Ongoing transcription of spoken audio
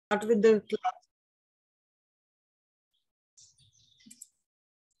Start with the class.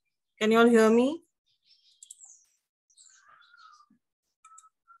 Can you all hear me?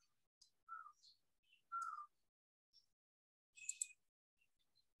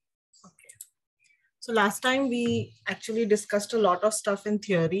 Okay. So last time we actually discussed a lot of stuff in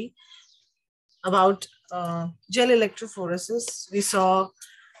theory about gel electrophoresis. We saw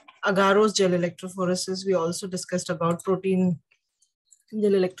Agaro's gel electrophoresis. We also discussed about protein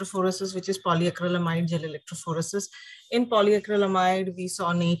gel electrophoresis, which is polyacrylamide gel electrophoresis. In polyacrylamide, we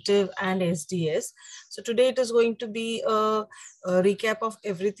saw native and SDS. So today it is going to be a recap of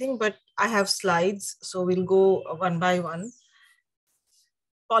everything, but I have slides, so we'll go one by one.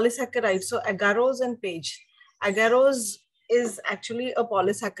 Polysaccharide, so Agarose and PAGE. Agarose is actually a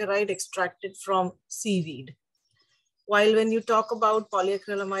polysaccharide extracted from seaweed. While when you talk about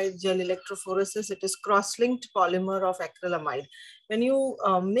polyacrylamide gel electrophoresis, it is cross-linked polymer of acrylamide. When you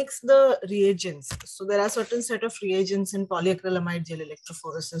mix the reagents, so there are certain set of reagents in polyacrylamide gel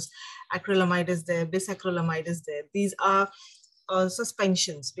electrophoresis. Acrylamide is there, bisacrylamide is there. These are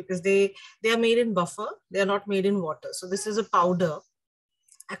suspensions because they are made in buffer. They are not made in water. So this is a powder.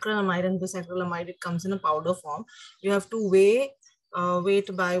 Acrylamide and bisacrylamide, it comes in a powder form. You have to weigh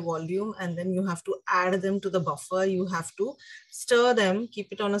weight by volume, and then you have to add them to the buffer. You have to stir them, keep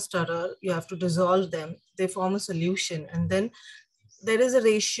it on a stirrer. You have to dissolve them. They form a solution, and then there is a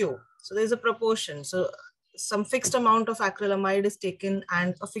ratio. So there's a proportion. So some fixed amount of acrylamide is taken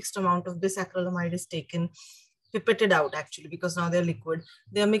and a fixed amount of bisacrylamide is taken, pipetted out actually, because now they're liquid.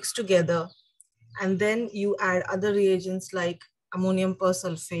 They're mixed together, and then you add other reagents like ammonium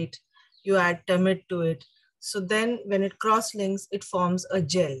persulfate, you add timid to it. So then when it cross-links, it forms a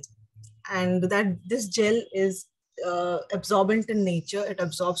gel. And that this gel is absorbent in nature, it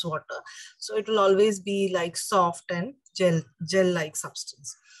absorbs water. So it will always be like soft and gel-like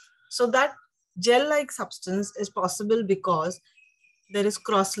substance. So that gel-like substance is possible because there is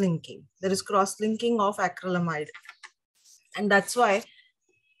cross-linking. There is cross-linking of acrylamide. And that's why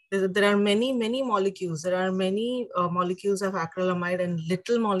there are many molecules. There are many molecules of acrylamide and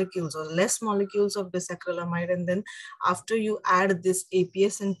little molecules or less molecules of bisacrylamide. And then after you add this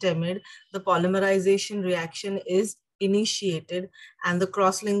APS and timid, the polymerization reaction is initiated and the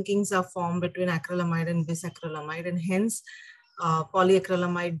cross-linkings are formed between acrylamide and bisacrylamide, and hence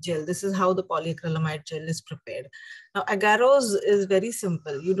polyacrylamide gel. This is how the polyacrylamide gel is prepared. Now, agarose is very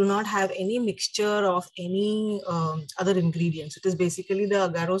simple. You do not have any mixture of any other ingredients. It is basically the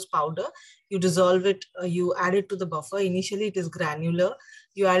agarose powder. You dissolve it, you add it to the buffer. Initially, it is granular.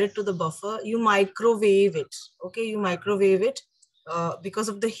 You add it to the buffer. You microwave it. Okay, you microwave it. Because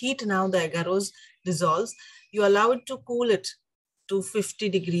of the heat now, the agarose dissolves. You allow it to cool it to 50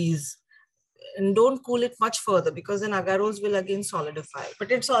 degrees. And don't cool it much further because then agarose will again solidify.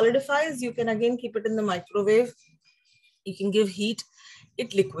 But it solidifies, you can again keep it in the microwave. You can give heat,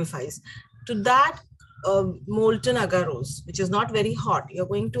 it liquefies. To that molten agarose, which is not very hot, you're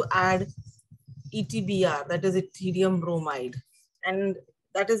going to add ETBr, that is ethidium bromide. And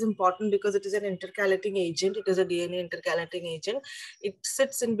that is important because it is an intercalating agent. It is a DNA intercalating agent. It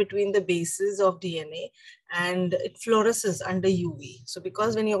sits in between the bases of DNA and it fluoresces under UV. So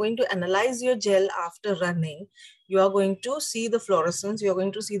because when you're going to analyze your gel after running, you are going to see the fluorescence, you're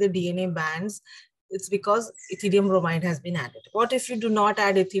going to see the DNA bands. It's because ethidium bromide has been added. What if you do not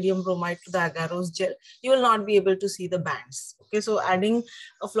add ethidium bromide to the agarose gel? You will not be able to see the bands. Okay, so adding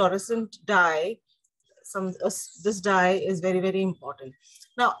a fluorescent dye, this dye is very important.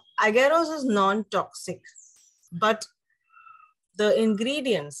 Now, agarose is non-toxic, but the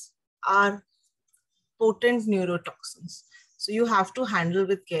ingredients are potent neurotoxins. So you have to handle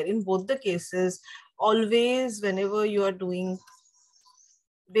with care. In both the cases, always whenever you are doing,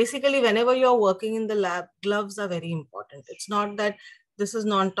 basically whenever you're working in the lab, gloves are very important. It's not that this is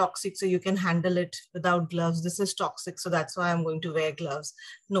non-toxic, so you can handle it without gloves. This is toxic, so that's why I'm going to wear gloves.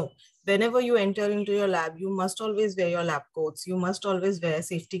 No, whenever you enter into your lab, you must always wear your lab coats. You must always wear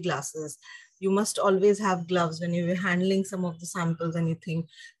safety glasses. You must always have gloves when you're handling some of the samples, anything.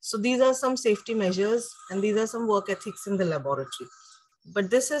 So these are some safety measures and these are some work ethics in the laboratory.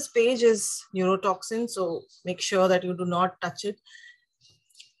 But this is PAGE is neurotoxin, so make sure that you do not touch it.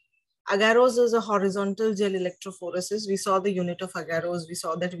 Agarose is a horizontal gel electrophoresis. We saw the unit of agarose. We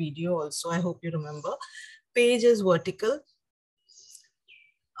saw that video also. I hope you remember. PAGE is vertical.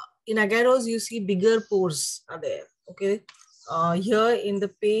 In agarose, you see bigger pores are there. Okay. Here in the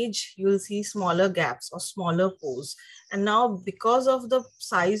PAGE, you will see smaller gaps or smaller pores. And now because of the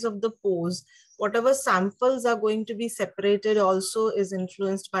size of the pores, whatever samples are going to be separated also is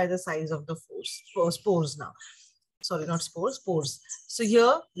influenced by the size of the pores now. sorry, not spores, pores. So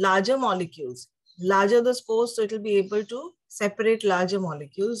here, larger molecules, larger the spores, so it will be able to separate larger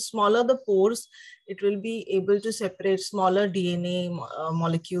molecules. Smaller the pores, it will be able to separate smaller DNA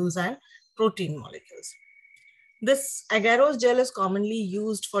molecules and protein molecules. This agarose gel is commonly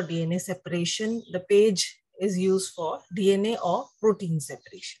used for DNA separation. The PAGE is used for DNA or protein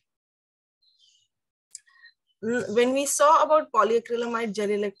separation. When we saw about polyacrylamide gel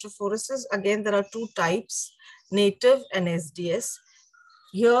electrophoresis, again, there are two types, native and SDS.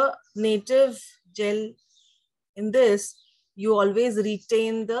 Here, native gel, in this, you always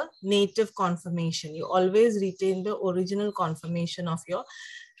retain the native conformation. You always retain the original conformation of your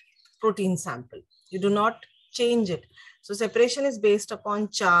protein sample. You do not change it. So separation is based upon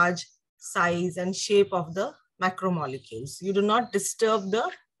charge, size, and shape of the macromolecules. You do not disturb the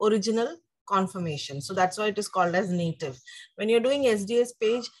original conformation. So that's why it is called as native. When you're doing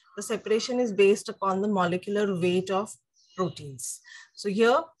SDS-PAGE, the separation is based upon the molecular weight of proteins. So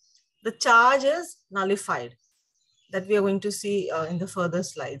here, the charge is nullified, that we are going to see in the further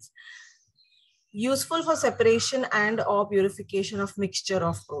slides. Useful for separation and or purification of mixture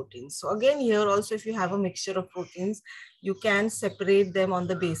of proteins. So again, here also, if you have a mixture of proteins, you can separate them on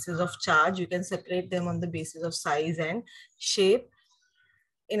the basis of charge. You can separate them on the basis of size and shape.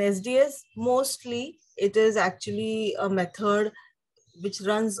 In SDS, mostly it is actually a method which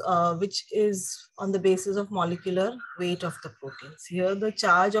is on the basis of molecular weight of the proteins. Here, the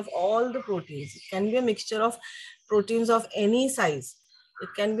charge of all the proteins, it can be a mixture of proteins of any size. It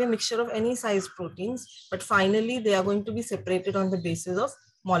can be a mixture of any size proteins, but finally they are going to be separated on the basis of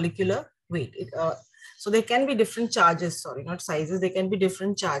molecular weight. So there can be different charges, sorry, not sizes, they can be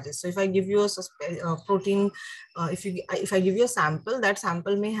different charges. So if I give you a protein, if I give you a sample, that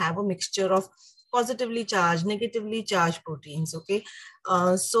sample may have a mixture of positively charged, negatively charged proteins, okay?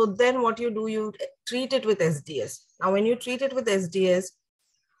 So then what you do, you treat it with SDS. Now when you treat it with SDS,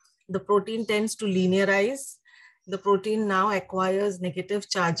 the protein tends to linearize. The protein now acquires negative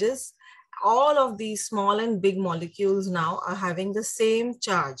charges. All of these small and big molecules now are having the same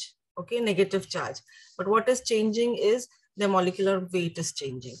charge, okay, negative charge. But what is changing is the molecular weight is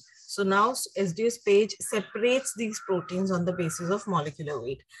changing. So now SDS-PAGE separates these proteins on the basis of molecular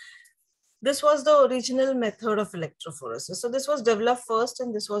weight. This was the original method of electrophoresis. So this was developed first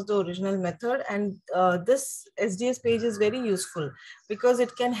and this was the original method. And this SDS-PAGE is very useful because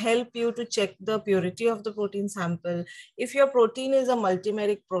it can help you to check the purity of the protein sample. If your protein is a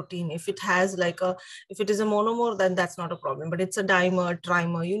multimeric protein, if it has if it is a monomer, then that's not a problem, but it's a dimer,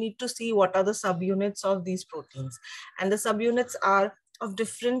 trimer. You need to see what are the subunits of these proteins. And the subunits are of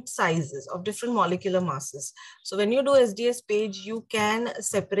different sizes, of different molecular masses. So when you do SDS-PAGE, you can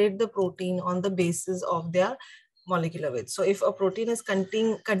separate the protein on the basis of their molecular weight. So if a protein is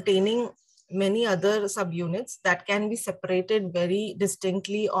containing many other subunits, that can be separated very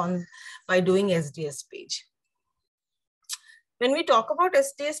distinctly by doing SDS-PAGE. When we talk about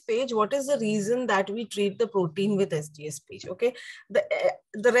SDS-PAGE, what is the reason that we treat the protein with SDS-PAGE? Okay,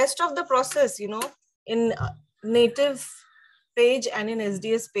 the rest of the process, in native PAGE and in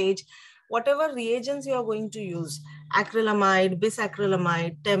SDS-PAGE, whatever reagents you are going to use, acrylamide,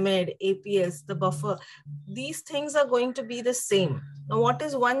 bisacrylamide, TEMED, APS, the buffer, these things are going to be the same. Now, what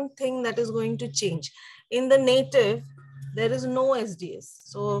is one thing that is going to change? In the native, there is no SDS.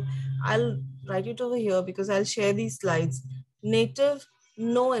 So I'll write it over here because I'll share these slides. Native,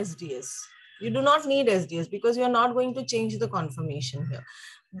 no SDS. You do not need SDS because you're not going to change the conformation here.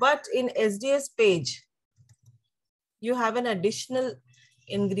 But in SDS-PAGE, you have an additional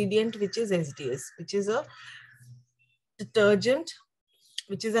ingredient, which is SDS, which is a detergent,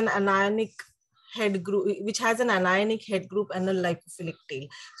 which is an anionic head group, which has an anionic head group and a lipophilic tail.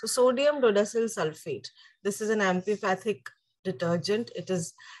 So sodium dodecyl sulfate, this is an amphipathic detergent. It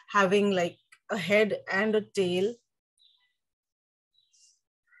is having like a head and a tail.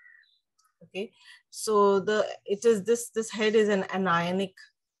 Okay, so this head is an anionic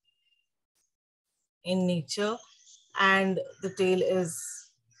in nature, and the tail is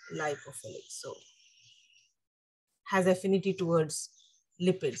lipophilic, so has affinity towards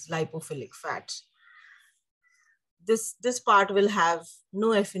lipids, lipophilic fat. This part will have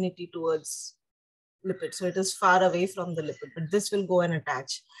no affinity towards lipids, so it is far away from the lipid, but this will go and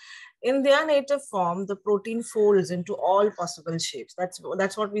attach. In their native form, the protein folds into all possible shapes.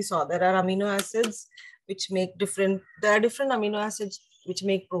 That's what we saw. There are amino acids which make different amino acids which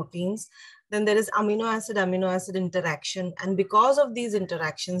make proteins. Then there is amino acid interaction. And because of these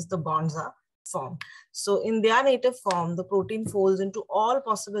interactions, the bonds are formed. So in their native form, the protein folds into all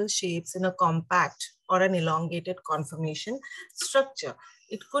possible shapes in a compact or an elongated conformation structure.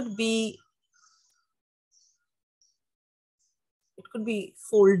 It could be could be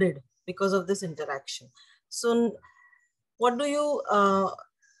folded because of this interaction. So what do you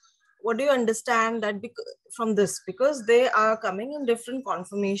understand that from this? Because they are coming in different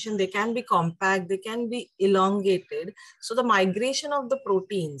conformation, they can be compact, they can be elongated. So the migration of the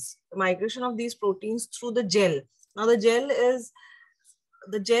proteins, the migration of these proteins through the gel. Now the gel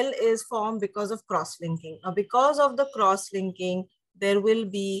is formed because of cross-linking. Now because of the cross-linking, there will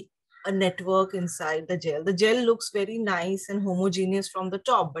be a network inside the gel. The gel looks very nice and homogeneous from the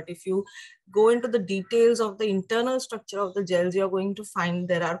top, but if you go into the details of the internal structure of the gels, you're going to find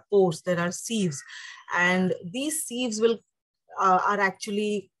there are pores, there are sieves, and these sieves will are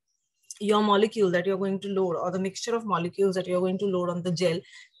actually your molecule that you're going to load, or the mixture of molecules that you're going to load on the gel.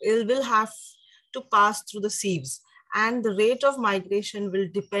 It will have to pass through the sieves, and the rate of migration will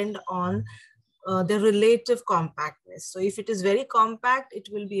depend on the relative compactness. So if it is very compact, it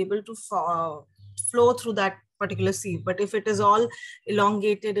will be able to flow through that particular sieve. But if it is all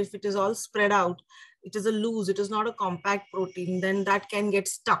elongated, if it is all spread out, it is a loose, it is not a compact protein, then that can get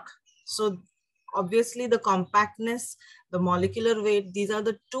stuck. So obviously the compactness, the molecular weight, these are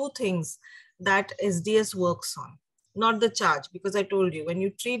the two things that SDS works on, not the charge. Because I told you, when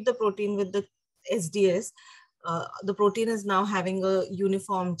you treat the protein with the SDS, the protein is now having a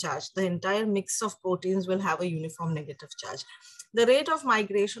uniform charge. The entire mix of proteins will have a uniform negative charge. The rate of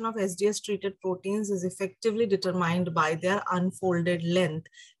migration of SDS treated proteins is effectively determined by their unfolded length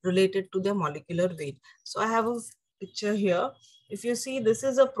related to their molecular weight. So I have a picture here. If you see, this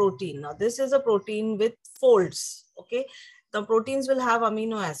is a protein. Now this is a protein with folds, okay? The proteins will have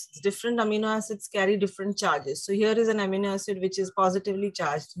amino acids. Different amino acids carry different charges. So here is an amino acid which is positively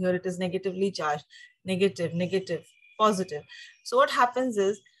charged. Here it is negatively charged. Negative, negative, positive. So what happens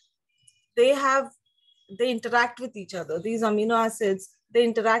is they interact with each other. These amino acids, they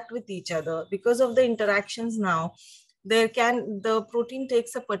interact with each other. Because of the interactions now, the protein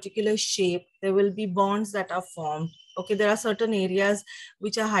takes a particular shape. There will be bonds that are formed. Okay, there are certain areas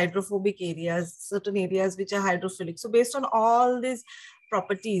which are hydrophobic areas, certain areas which are hydrophilic. So based on all these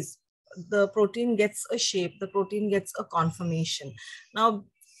properties, the protein gets a shape, the protein gets a conformation. Now,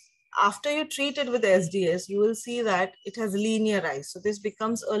 after you treat it with SDS, you will see that it has linearized. So this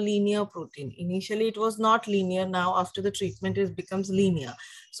becomes a linear protein. Initially, it was not linear. Now, after the treatment, it becomes linear.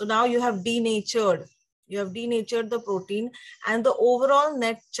 So now you have denatured. You have denatured the protein, and the overall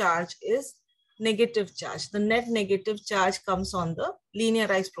net charge is negative charge. The net negative charge comes on the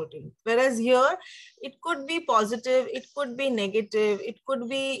linearized protein. Whereas here, it could be positive, it could be negative, it could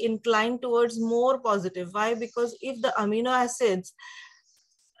be inclined towards more positive. Why? Because if the amino acids,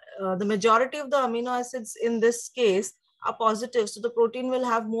 the majority of the amino acids in this case are positive, so the protein will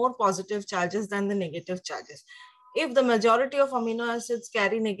have more positive charges than the negative charges. If the majority of amino acids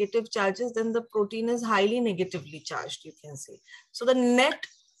carry negative charges, then the protein is highly negatively charged, you can say. So the net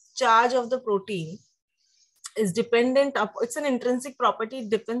charge of the protein is dependent up, it's an intrinsic property, it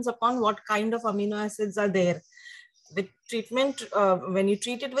depends upon what kind of amino acids are there. With treatment, when you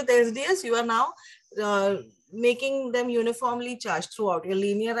treat it with SDS, you are now making them uniformly charged throughout. You're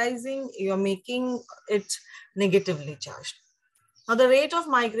linearizing, you're making it negatively charged. Now, the rate of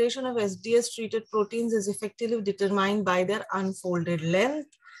migration of SDS treated proteins is effectively determined by their unfolded length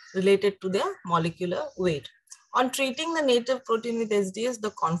related to their molecular weight. On treating the native protein with SDS,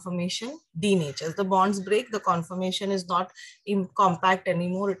 the conformation denatures. The bonds break, the conformation is not compact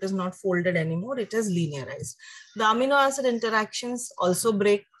anymore, it is not folded anymore, it is linearized. The amino acid interactions also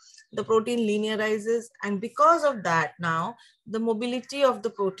break, the protein linearizes, and because of that now, the mobility of the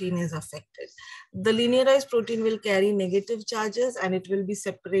protein is affected. The linearized protein will carry negative charges and it will be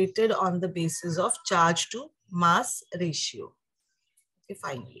separated on the basis of charge to mass ratio. Okay,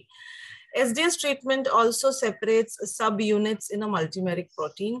 finally. SDS treatment also separates subunits in a multimeric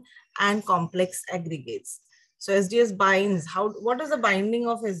protein and complex aggregates. So SDS binds. What is the binding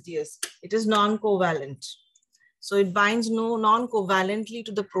of SDS? It is non-covalent. So it binds non-covalently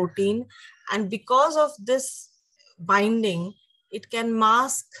to the protein, and because of this binding, it can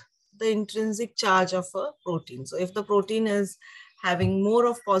mask the intrinsic charge of a protein. So if the protein is having more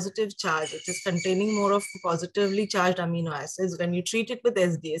of positive charge, it is containing more of positively charged amino acids, when you treat it with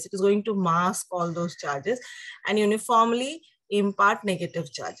SDS, it is going to mask all those charges and uniformly impart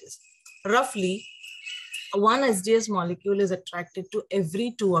negative charges. Roughly, one SDS molecule is attracted to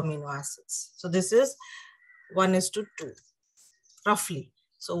every 2 amino acids. So this is 1:2, roughly.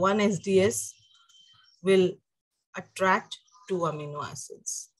 So one SDS will attract 2 amino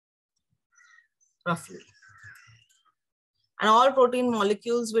acids, roughly. And all protein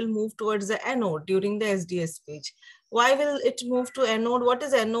molecules will move towards the anode during the SDS page. Why will it move to anode? What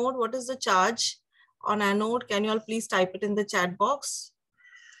is anode? What is the charge on anode? Can you all please type it in the chat box?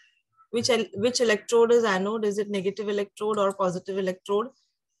 Which electrode is anode? Is it negative electrode or positive electrode?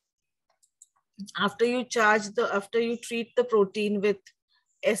 After you treat the protein with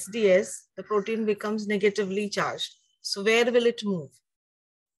SDS, the protein becomes negatively charged. So where will it move?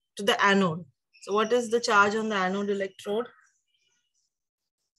 To the anode. So what is the charge on the anode electrode?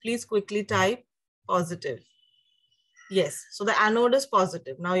 Please quickly type positive. Yes, so the anode is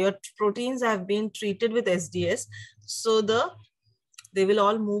positive. Now your proteins have been treated with SDS, so they will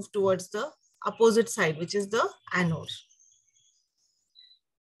all move towards the opposite side, which is the anode.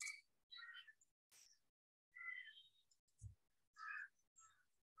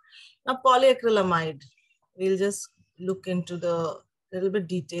 Now polyacrylamide, we'll just look into the little bit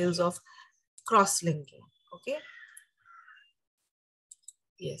details of cross-linking, okay?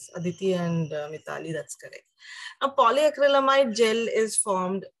 Yes, Aditi and Mitali, that's correct. Now polyacrylamide gel is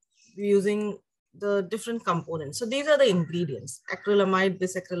formed using the different components. So these are the ingredients. Acrylamide,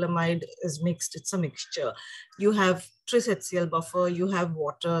 bisacrylamide is mixed, it's a mixture. You have trisexual buffer, you have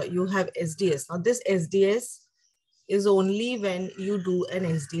water, you have SDS. Now this SDS is only when you do an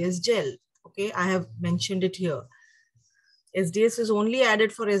SDS gel. Okay, I have mentioned it here. SDS is only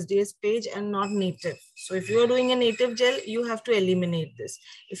added for SDS-PAGE and not native. So if you are doing a native gel, you have to eliminate this.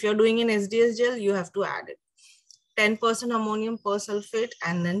 If you're doing an SDS gel, you have to add it. 10% ammonium persulfate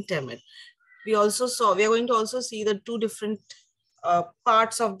and then temid. We are going to also see the two different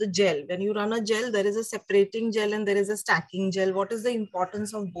parts of the gel. When you run a gel, there is a separating gel and there is a stacking gel. What is the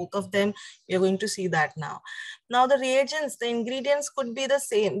importance of both of them? We are going to see that now. Now the reagents, the ingredients could be the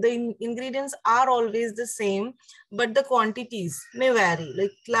same. The ingredients are always the same, but the quantities may vary,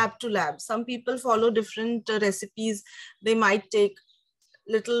 like lab to lab. Some people follow different recipes. They might take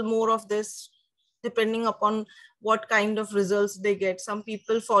little more of this depending upon what kind of results they get. Some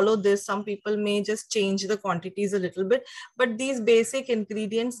people follow this, some people may just change the quantities a little bit, but these basic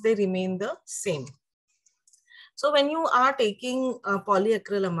ingredients, they remain the same. So when you are taking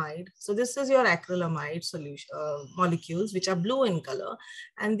polyacrylamide, so this is your acrylamide solution molecules, which are blue in color,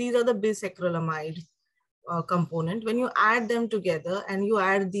 and these are the bisacrylamide component. When you add them together and you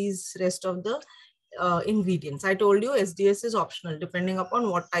add these rest of the ingredients. I told you SDS is optional depending upon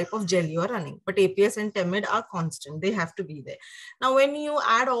what type of gel you are running, but APS and temid are constant. They have to be there. Now, when you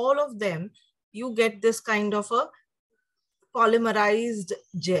add all of them, you get this kind of a polymerized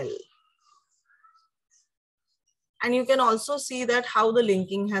gel. And you can also see that how the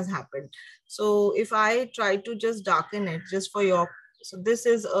linking has happened. So if I try to just darken it just for your, so this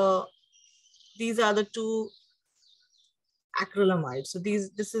is these are the two acrylamides. So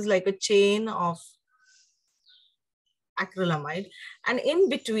this is like a chain of acrylamide, and in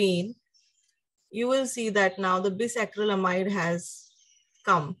between you will see that now the bisacrylamide has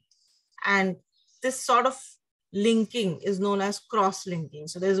come, and this sort of linking is known as cross linking.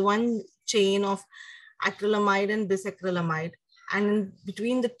 So there's one chain of acrylamide and bisacrylamide, and in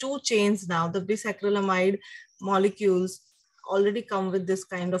between the two chains now the bisacrylamide molecules already come with this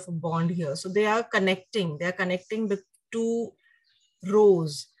kind of a bond here. So they are connecting the two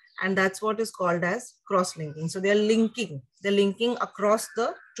rows, and that's what is called as cross-linking. So they're linking across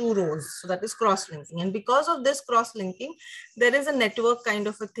the two rows. So that is cross-linking. And because of this cross-linking, there is a network kind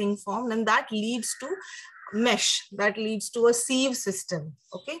of a thing formed, and that leads to mesh, that leads to a sieve system,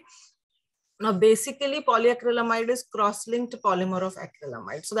 okay? Now, basically, polyacrylamide is cross-linked polymer of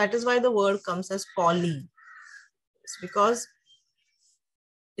acrylamide. So that is why the word comes as poly. It's because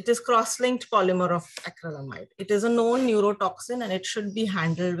it is cross-linked polymer of acrylamide. It is a known neurotoxin and it should be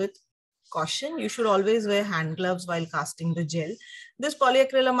handled with caution. You should always wear hand gloves while casting the gel. This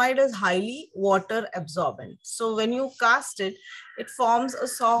polyacrylamide is highly water absorbent. So when you cast it, it forms a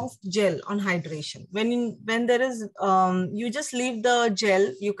soft gel on hydration. When there is, you just leave the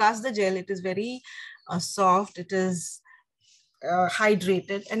gel, you cast the gel, it is very soft, it is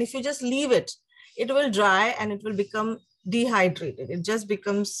hydrated. And if you just leave it, it will dry and it will become dehydrated. It just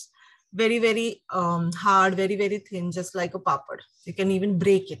becomes very, very hard, very, very thin, just like a papad. You can even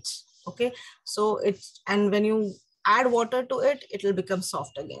break it. Okay. So and when you add water to it, it will become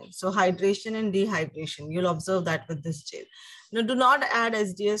soft again. So hydration and dehydration, you'll observe that with this gel. Now, do not add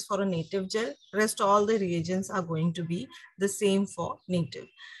SDS for a native gel. Rest all the reagents are going to be the same for native.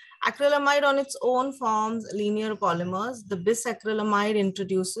 Acrylamide on its own forms linear polymers. The bisacrylamide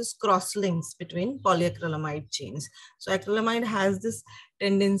introduces cross-links between polyacrylamide chains. So acrylamide has this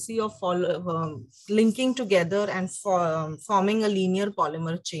tendency of linking together and forming a linear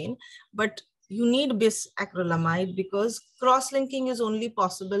polymer chain. But you need bisacrylamide because cross-linking is only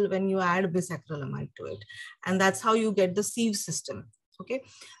possible when you add bisacrylamide to it. And that's how you get the sieve system. Okay,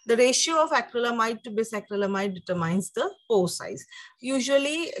 the ratio of acrylamide to bisacrylamide determines the pore size.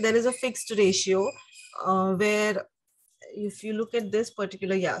 Usually there is a fixed ratio where if you look at this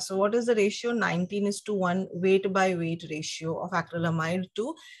particular, yeah, so what is the ratio? 19:1 weight by weight ratio of acrylamide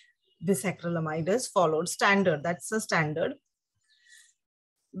to bisacrylamide is followed. Standard, that's a standard.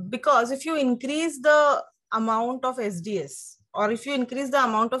 Because if you increase the amount of SDS, or if you increase the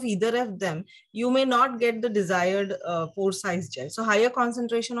amount of either of them, you may not get the desired pore size gel. So higher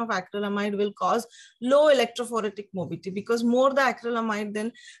concentration of acrylamide will cause low electrophoretic mobility, because more the acrylamide,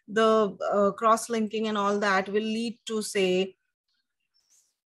 then the cross-linking and all that will lead to, say,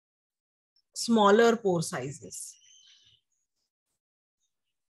 smaller pore sizes,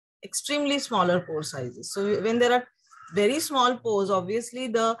 extremely smaller pore sizes. So when there are very small pores, obviously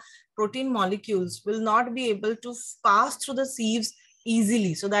the protein molecules will not be able to pass through the sieves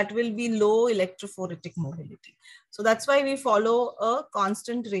easily. So that will be low electrophoretic mobility. So that's why we follow a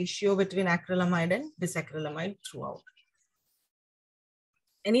constant ratio between acrylamide and bisacrylamide throughout.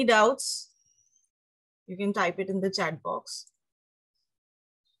 Any doubts? You can type it in the chat box.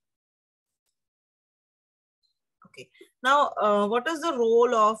 Okay. Now, what is the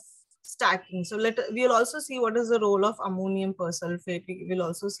role of stacking? So we'll also see what is the role of ammonium persulfate. We will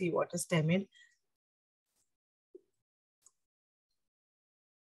also see what is TEMID.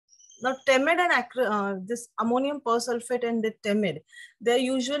 Now, TEMID and this ammonium persulfate and the TEMID, they're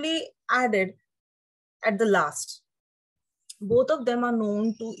usually added at the last. Both of them are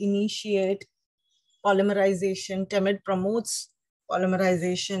known to initiate polymerization. TEMID promotes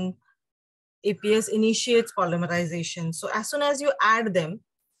polymerization. APS initiates polymerization. So as soon as you add them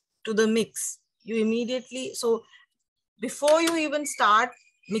to the mix, you immediately, so before you even start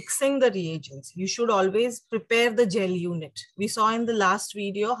mixing the reagents, you should always prepare the gel unit. We saw in the last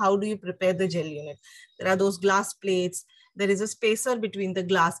video, how do you prepare the gel unit? There are those glass plates. There is a spacer between the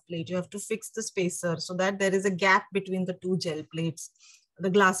glass plate. You have to fix the spacer so that there is a gap between the two gel plates, the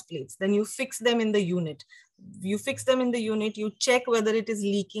glass plates. Then you fix them in the unit. You fix them in the unit, you check whether it is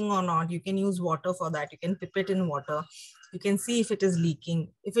leaking or not. You can use water for that. You can dip it in water. You can see if it is leaking.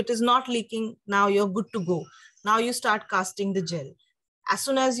 If it is not leaking, now you're good to go. Now you start casting the gel. As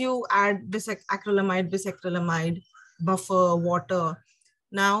soon as you add acrylamide, bisacrylamide, buffer, water,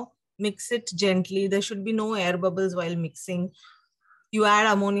 now mix it gently. There should be no air bubbles while mixing. You add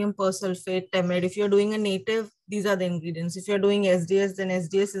ammonium persulfate, TEMID. If you're doing a native, these are the ingredients. If you're doing SDS, then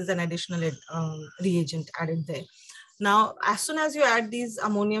SDS is an additional reagent added there. Now, as soon as you add these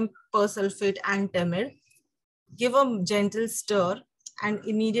ammonium persulfate and TEMID, give a gentle stir and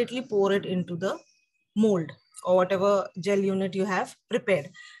immediately pour it into the mold or whatever gel unit you have prepared.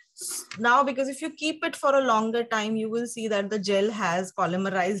 Now, because if you keep it for a longer time, you will see that the gel has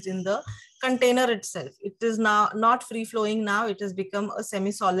polymerized in the container itself. It is now not free flowing now. It has become a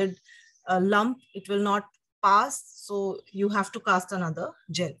semi-solid lump. It will not pass. So you have to cast another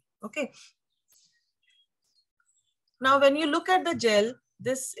gel. Okay. Now, when you look at the gel,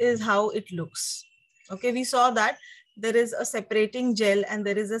 this is how it looks. Okay. We saw that there is a separating gel and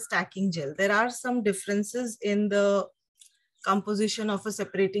there is a stacking gel. There are some differences in the composition of a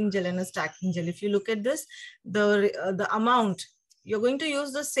separating gel and a stacking gel. If you look at this, the amount, you're going to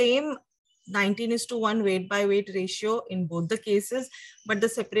use the same 19:1 weight by weight ratio in both the cases, but the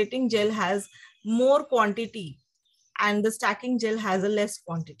separating gel has more quantity and the stacking gel has a less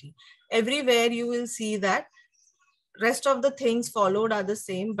quantity. Everywhere you will see that rest of the things followed are the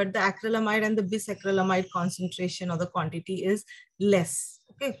same, but the acrylamide and the bisacrylamide concentration or the quantity is less.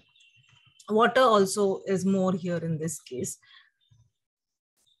 Okay. Water also is more here in this case.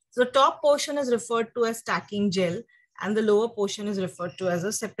 So the top portion is referred to as stacking gel and the lower portion is referred to as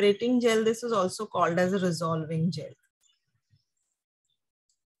a separating gel. This is also called as a resolving gel.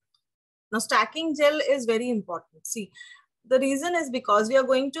 Now, stacking gel is very important. See, the reason is because we are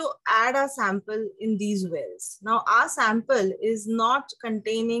going to add a sample in these wells. Now, our sample is not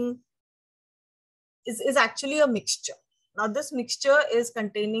containing, is actually a mixture. Now, this mixture is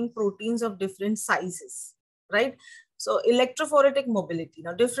containing proteins of different sizes, right? So, electrophoretic mobility.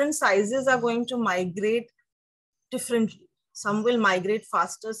 Now, different sizes are going to migrate differently. Some will migrate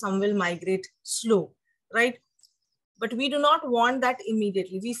faster, some will migrate slow, right? But we do not want that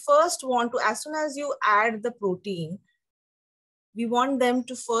immediately. We first want to, as soon as you add the protein, we want them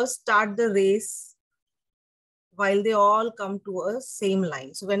to first start the race while they all come to a same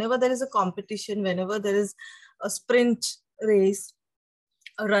line. So whenever there is a competition, whenever there is a sprint race,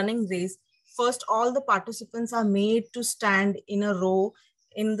 a running race, first all the participants are made to stand in a row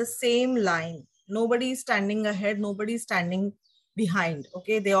in the same line. Nobody is standing ahead, nobody is standing behind.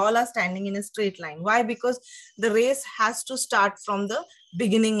 Okay, they all are standing in a straight line. Why? Because the race has to start from the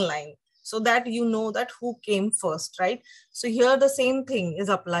beginning line, so that you know that who came first, right? So here the same thing is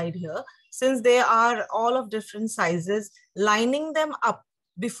applied here. Since they are all of different sizes, lining them up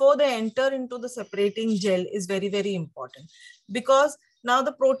before they enter into the separating gel is very, very important, because now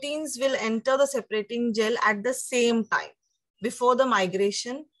the proteins will enter the separating gel at the same time. Before the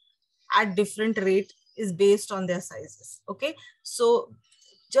migration at different rate is based on their sizes. Okay, so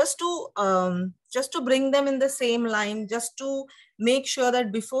just to bring them in the same line, just to make sure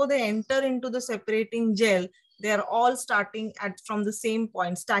that before they enter into the separating gel, they are all starting at from the same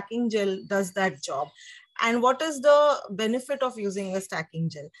point. Stacking gel does that job. And what is the benefit of using a stacking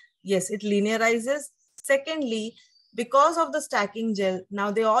gel? Yes, it linearizes. Secondly, because of the stacking gel, now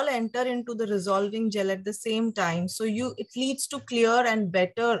they all enter into the resolving gel at the same time. So it leads to clear and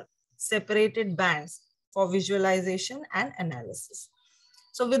better separated bands for visualization and analysis.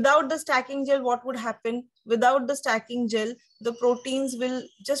 So without the stacking gel, what would happen? Without the stacking gel, the proteins will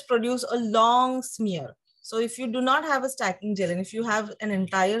just produce a long smear. So if you do not have a stacking gel, and if you have an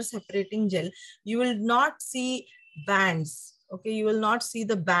entire separating gel, you will not see bands. Okay, you will not see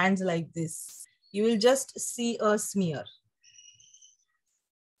the bands like this. You will just see a smear.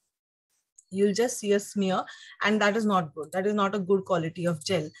 You'll just see a smear, and that is not good. That is not a good quality of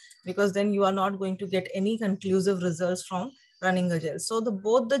gel, because then you are not going to get any conclusive results from running a gel. So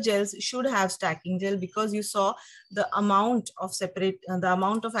both the gels should have stacking gel, because you saw the amount of the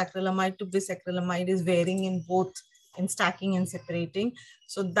amount of acrylamide to bisacrylamide is varying in both, in stacking and separating.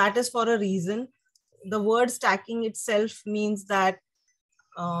 So that is for a reason. The word stacking itself means that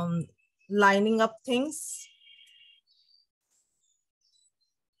lining up things.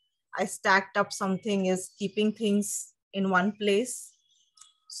 I stacked up something is keeping things in one place.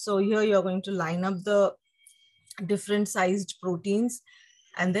 So here you're going to line up the different sized proteins,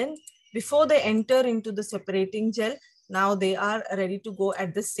 and then before they enter into the separating gel, now they are ready to go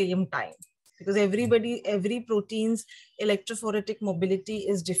at the same time, because every protein's electrophoretic mobility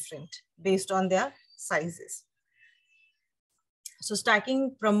is different based on their sizes. So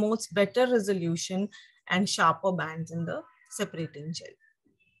stacking promotes better resolution and sharper bands in the separating gel.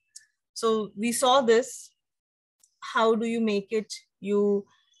 So we saw this. How do you make it? You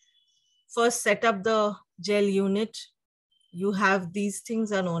first set up the gel unit. You have these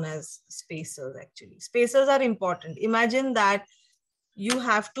things are known as spacers actually. Spacers are important. Imagine that you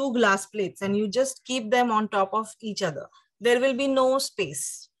have two glass plates and you just keep them on top of each other. There will be no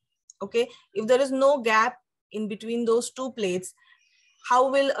space. Okay. If there is no gap in between those two plates, how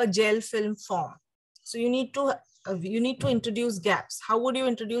will a gel film form? So you need to introduce gaps. How would you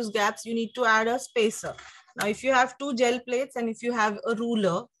introduce gaps? You need to add a spacer. Now, if you have two gel plates and if you have a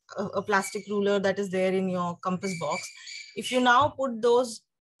ruler, a plastic ruler that is there in your compass box, if you now put those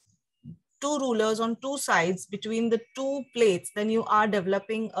two rulers on two sides between the two plates, then you are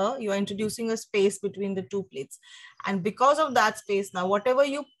introducing a space between the two plates. And because of that space, now whatever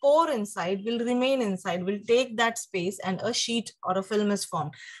you pour inside will remain inside, will take that space, and a sheet or a film is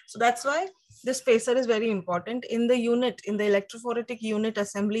formed. So that's why the spacer is very important. In the unit, in the electrophoretic unit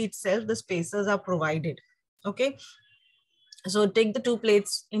assembly itself, the spacers are provided. Okay. So take the two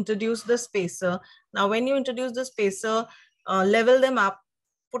plates, introduce the spacer. Now, when you introduce the spacer, level them up,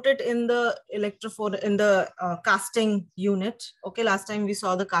 put it in the casting unit. Okay, last time we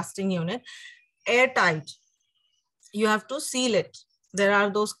saw the casting unit, airtight. You have to seal it. There are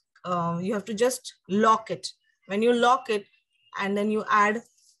those, you have to just lock it. When you lock it, and then you add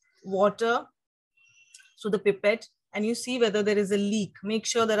water to the pipette and you see whether there is a leak. Make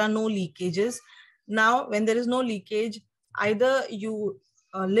sure there are no leakages. Now, when there is no leakage, either you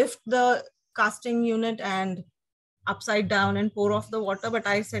lift the casting unit and upside down and pour off the water, but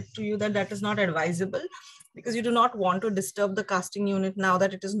I said to you that that is not advisable, because you do not want to disturb the casting unit now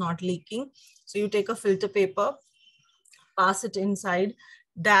that it is not leaking. So you take a filter paper, pass it inside,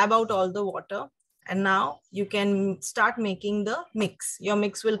 dab out all the water, and now you can start making the mix. Your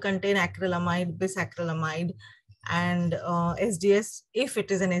mix will contain acrylamide, bisacrylamide, and SDS. If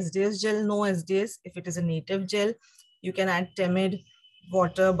it is an SDS gel, no SDS. If it is a native gel, you can add timid,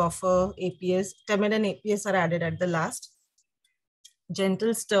 water, buffer, APS. Timid and APS are added at the last.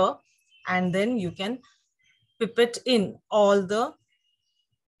 Gentle stir, and then you can pipette in all the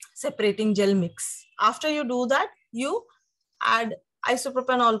separating gel mix. After you do that, you add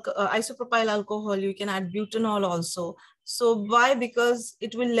isopropyl alcohol. You can add butanol also. So why? Because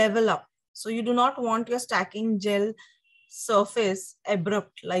it will level up. So you do not want your stacking gel surface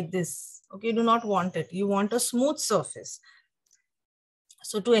abrupt like this. Okay, you do not want it. You want a smooth surface.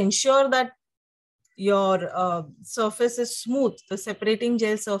 So to ensure that your surface is smooth, the separating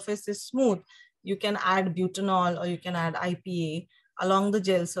gel surface is smooth, you can add butanol or you can add IPA along the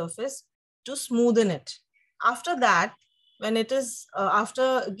gel surface to smoothen it. After that, when it is,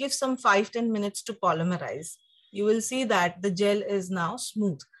 give some 5-10 minutes to polymerize, you will see that the gel is now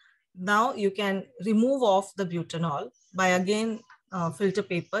smooth. Now you can remove off the butanol by again filter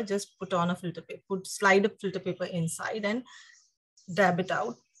paper, just put on a filter paper, slide a filter paper inside and dab it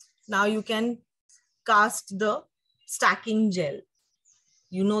out. Now you can cast the stacking gel.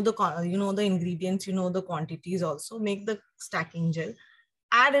 You know the ingredients, you know the quantities also. Make the stacking gel,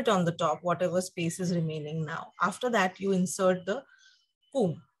 add it on the top, whatever space is remaining now. After that, you insert the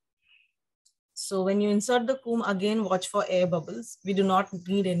comb. So when you insert the comb, again, watch for air bubbles. We do not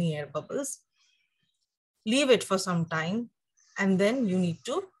need any air bubbles. Leave it for some time, and then you need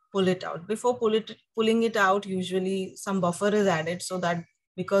to pull it out. Before pulling it out, usually some buffer is added so that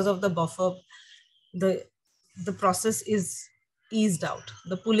because of the buffer, the process is eased out.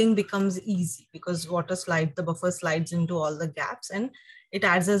 The pulling becomes easy because the buffer slides into all the gaps and it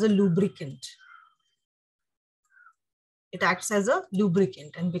adds as a lubricant. It acts as a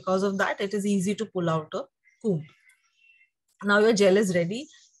lubricant, and because of that, it is easy to pull out a comb. Now your gel is ready.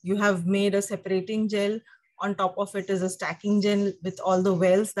 You have made a separating gel. On top of it is a stacking gel with all the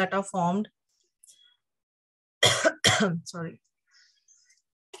wells that are formed. Sorry.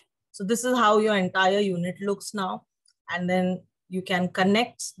 So this is how your entire unit looks now. And then you can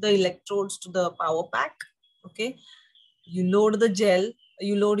connect the electrodes to the power pack. Okay. You load the gel,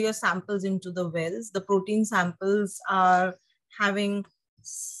 you load your samples into the wells. The protein samples are having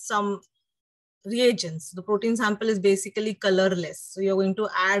some reagents. The protein sample is basically colorless. So you're going to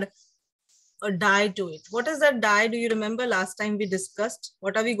add a dye to it. What is that dye? Do you remember last time we discussed?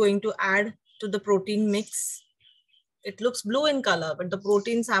 What are we going to add to the protein mix? It looks blue in color, but the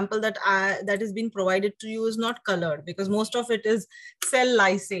protein sample that is being provided to you is not colored because most of it is cell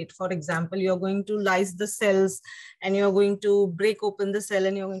lysate. For example, you're going to lyse the cells and you're going to break open the cell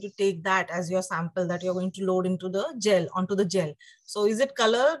and you're going to take that as your sample that you're going to load into the gel, onto the gel. So is it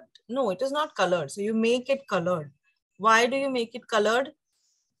colored? No, it is not colored. So you make it colored. Why do you make it colored?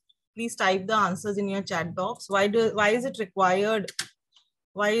 Please type the answers in your chat box. Why is it required?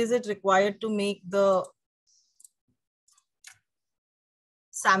 Why is it required to make the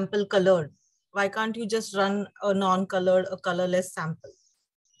sample colored? Why can't you just run a non-colored, a colorless sample?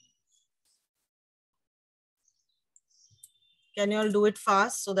 Can you all do it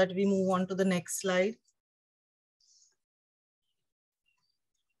fast so that we move on to the next slide?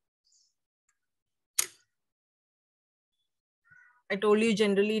 I told you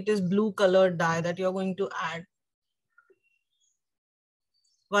generally it is blue colored dye that you're going to add.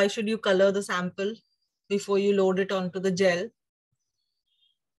 Why should you color the sample before you load it onto the gel?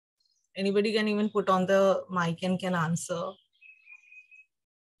 Anybody can even put on the mic and can answer.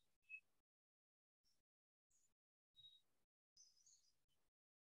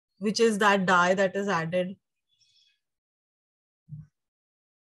 Which is that dye that is added?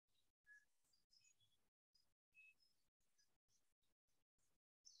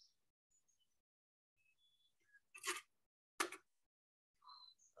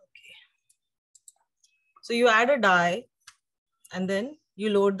 Okay. So you add a dye and then you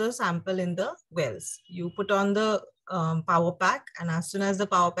load the sample in the wells. You put on the power pack, and as soon as the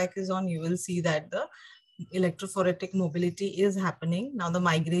power pack is on, you will see that the electrophoretic mobility is happening. Now the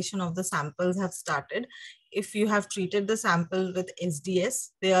migration of the samples have started. If you have treated the sample with SDS,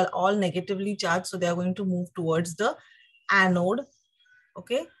 they are all negatively charged, so they are going to move towards the anode.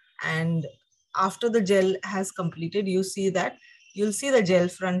 Okay, and after the gel has completed, you'll see the gel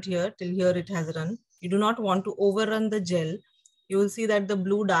front here. Till here it has run. You do not want to overrun the gel. You will see that the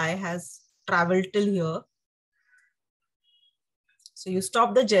blue dye has traveled till here. So you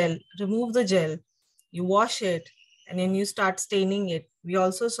stop the gel, remove the gel, you wash it, and then you start staining it. We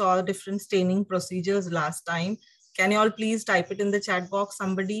also saw different staining procedures last time. Can you all please type it in the chat box,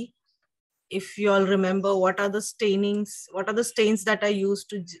 somebody? If you all remember, what are the stains that are used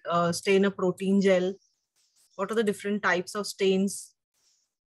to stain a protein gel? What are the different types of stains?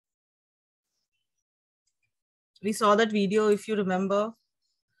 We saw that video, if you remember,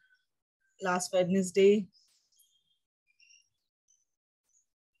 last Wednesday.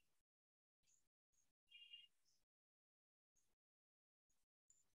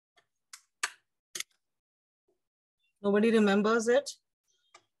 Nobody remembers it?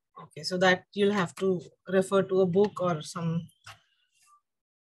 Okay, so that you'll have to refer to a book or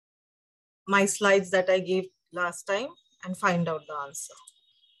my slides that I gave last time and find out the answer.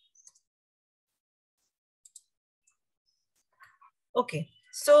 Okay,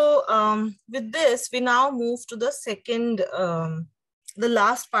 So with this, we now move to the second, the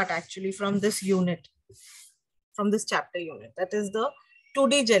last part actually from this unit, from this chapter unit, that is the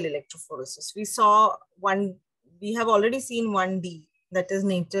 2D gel electrophoresis. We have already seen 1D, that is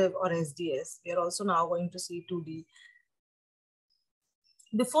native or SDS. We are also now going to see 2D.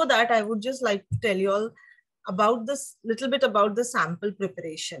 Before that, I would just like to tell you all about this, little bit about the sample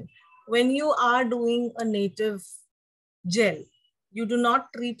preparation. When you are doing a native gel, you do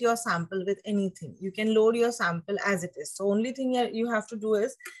not treat your sample with anything. You can load your sample as it is. So only thing you have to do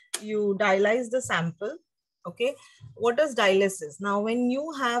is you dialyze the sample. Okay. What is dialysis? Now, when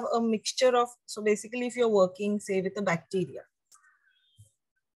you have a mixture of, so basically if you're working, say, with a bacteria,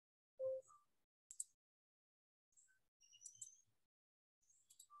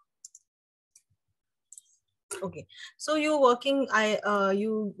 okay, so you working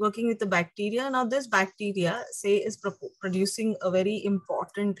with the bacteria. Now this bacteria, say, is producing a very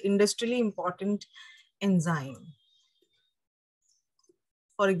important, industrially important enzyme.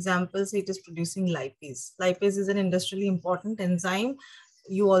 For example, say it is producing lipase. Lipase is an industrially important enzyme.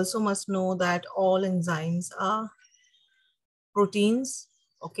 You also must know that all enzymes are proteins.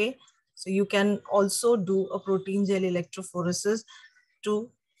 Okay, so you can also do a protein gel electrophoresis to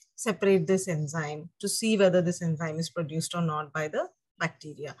separate this enzyme, to see whether this enzyme is produced or not by the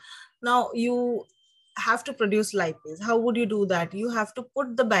bacteria. Now you have to produce lipase. How would you do that? You have to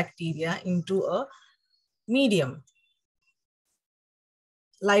put the bacteria into a medium,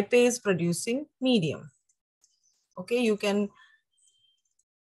 lipase producing medium. Okay, you can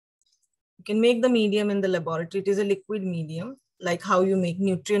make the medium in the laboratory. It is a liquid medium, like how you make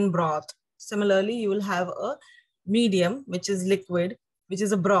nutrient broth. Similarly, you will have a medium which is liquid, which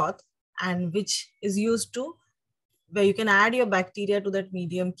is a broth, and which is used to, where you can add your bacteria to that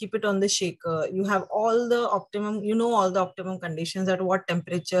medium, keep it on the shaker. You have all the optimum, all the optimum conditions, at what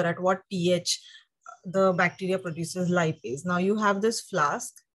temperature, at what pH the bacteria produces lipase. Now you have this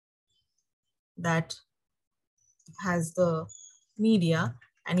flask that has the media,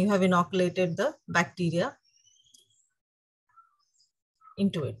 and you have inoculated the bacteria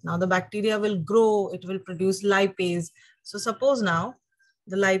into it. Now the bacteria will grow, it will produce lipase. So suppose now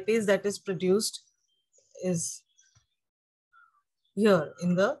the lipase that is produced is here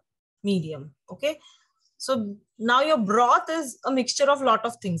in the medium. Okay, so now your broth is a mixture of a lot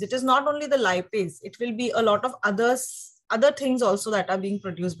of things. It is not only the lipase, it will be a lot of other things also that are being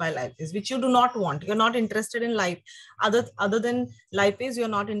produced by lipase, which you do not want. You're not interested in other than lipase, you're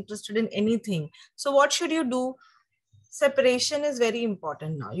not interested in anything. So what should you do? Separation is very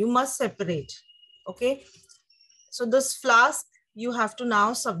important now. You must separate. Okay, so this flask you have to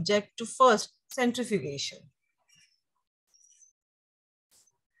now subject to first centrifugation.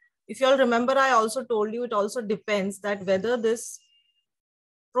 If you all remember, I also told you it also depends that whether this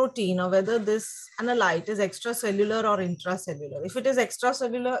protein or whether this analyte is extracellular or intracellular. If it is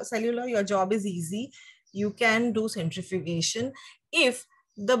extracellular, your job is easy. You can do centrifugation. If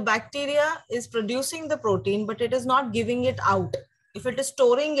the bacteria is producing the protein, but it is not giving it out, if it is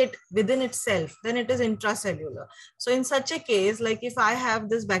storing it within itself, then it is intracellular. So in such a case, like if I have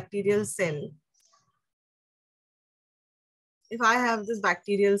this bacterial cell,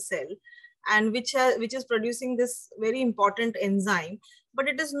 and which is producing this very important enzyme, but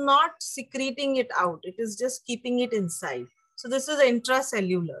it is not secreting it out, it is just keeping it inside. So this is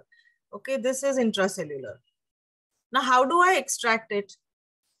intracellular. Okay, this is intracellular. Now, how do I extract it?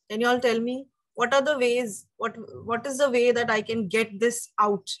 Can you all tell me? What are the ways? What is the way that I can get this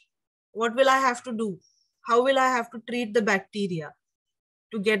out? What will I have to do? How will I have to treat the bacteria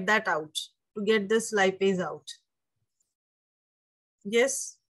to get that out, to get this lipase out?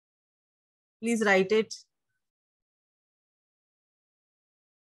 Yes, please write it.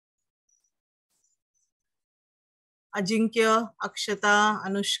 Ajinkya, Akshata,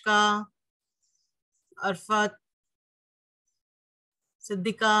 Anushka, Arfat,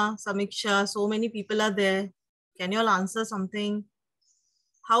 Siddhika, Samiksha, so many people are there. Can you all answer something?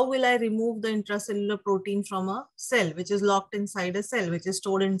 How will I remove the intracellular protein from a cell, which is locked inside a cell, which is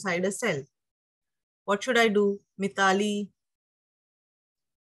stored inside a cell? What should I do? Mitali?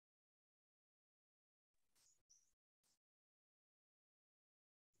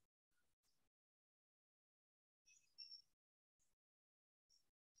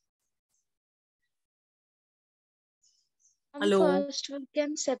 Hello? First, we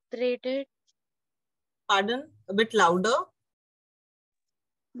can separate it. Pardon? A bit louder?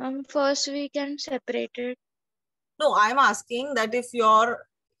 First, we can separate it. No, I'm asking that if your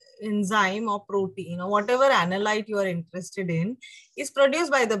enzyme or protein or whatever analyte you are interested in is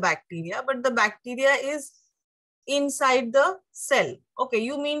produced by the bacteria, but the bacteria is inside the cell. Okay,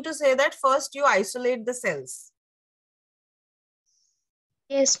 you mean to say that first you isolate the cells.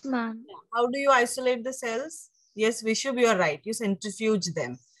 Yes, ma'am. How do you isolate the cells? Yes, Vishub, you are right. You centrifuge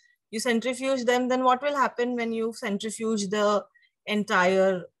them. You centrifuge them, then what will happen when you centrifuge the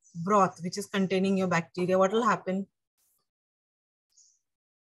entire broth which is containing your bacteria? What will happen?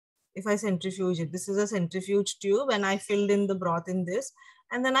 If I centrifuge it, this is a centrifuge tube and I filled in the broth in this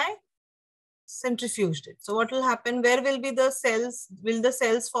and then I centrifuged it. So what will happen? Where will be the cells? Will the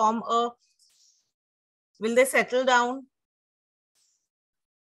cells form a, will they settle down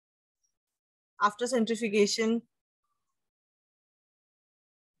after centrifugation?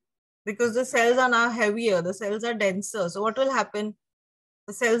 Because the cells are now heavier, the cells are denser. So what will happen?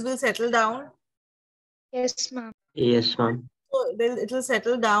 The cells will settle down. Yes, ma'am. Yes, ma'am. So it will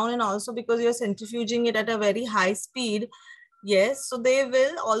settle down, and also because you're centrifuging it at a very high speed, yes, so they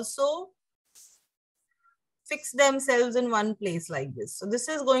will also fix themselves in one place like this. So this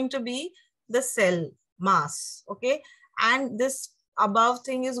is going to be the cell mass, okay? And this above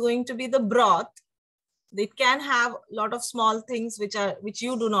thing is going to be the broth. It can have a lot of small things which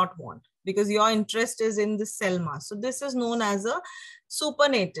you do not want because your interest is in the cell mass. So this is known as a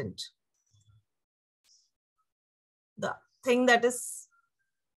supernatant. The thing that is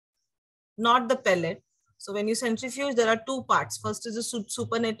not the pellet. So when you centrifuge, there are two parts. First is a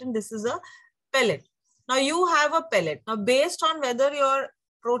supernatant. This is a pellet. Now you have a pellet. Now based on whether your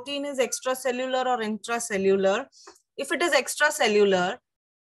protein is extracellular or intracellular, if it is extracellular,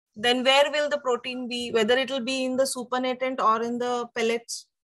 then where will the protein be? Whether it will be in the supernatant or in the pellets?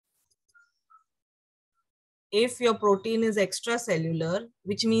 If your protein is extracellular,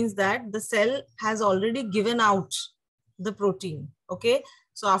 which means that the cell has already given out the protein, okay?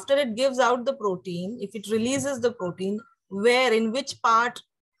 So after it gives out the protein, if it releases the protein, where, in which part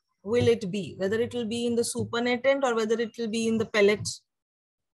will it be? Whether it will be in the supernatant or whether it will be in the pellets?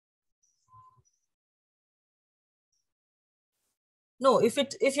 No, if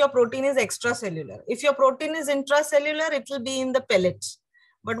your protein is extracellular. If your protein is intracellular, it will be in the pellets.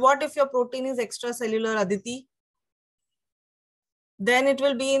 But what if your protein is extracellular, Aditi? Then it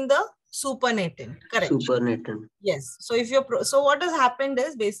will be in the supernatant, correct? Supernatant. Yes. So if you're so what has happened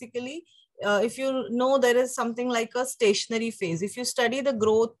is basically, if you know, there is something like a stationary phase. If you study the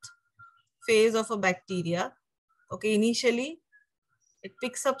growth phase of a bacteria, okay, initially it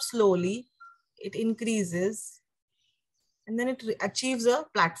picks up slowly, it increases, and then it achieves a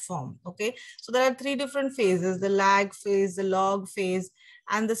platform, okay? So there are three different phases: the lag phase, the log phase,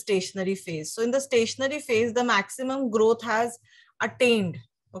 and the stationary phase. So in the stationary phase, the maximum growth has attained,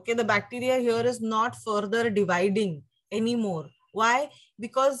 okay? The bacteria here is not further dividing anymore. Why?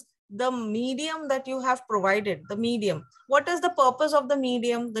 Because the medium that you have provided, the medium, what is the purpose of the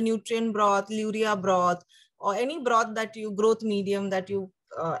medium? The nutrient broth, urea broth, or any broth that you, growth medium that you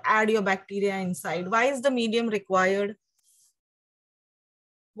add your bacteria inside. Why is the medium required?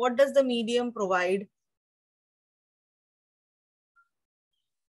 What does the medium provide?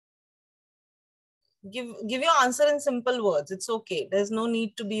 Give your answer in simple words. It's okay. There's no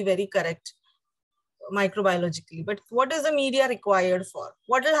need to be very correct microbiologically. But what is the media required for?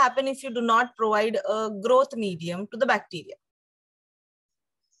 What will happen if you do not provide a growth medium to the bacteria?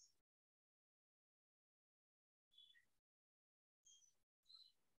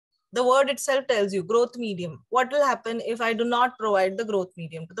 The word itself tells you growth medium. What will happen if I do not provide the growth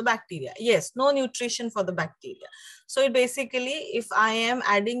medium to the bacteria? Yes, no nutrition for the bacteria. So it basically, if I am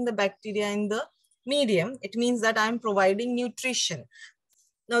adding the bacteria in the medium, it means that I'm providing nutrition.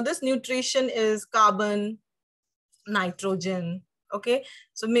 Now this nutrition is carbon, nitrogen, okay?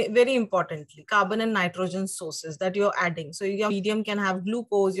 So very importantly, carbon and nitrogen sources that you're adding. So your medium can have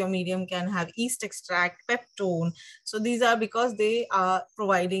glucose, your medium can have yeast extract, peptone. So these are because they are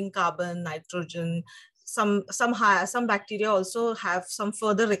providing carbon, nitrogen. Some bacteria also have some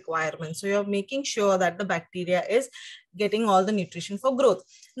further requirements. So you're making sure that the bacteria is getting all the nutrition for growth.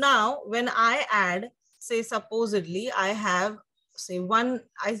 Now, when I add, say supposedly I have, say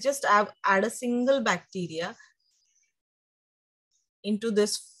I just add a single bacteria into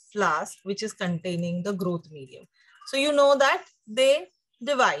this flask, which is containing the growth medium. So you know that they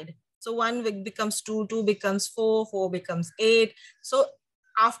divide. So 1 becomes 2, 2 becomes 4, 4 becomes 8. So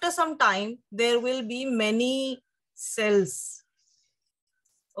after some time, there will be many cells.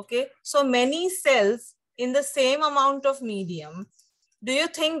 Okay, so many cells in the same amount of medium. Do you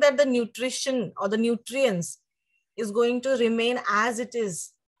think that the nutrition or the nutrients is going to remain as it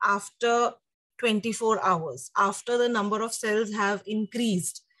is after 24 hours, after the number of cells have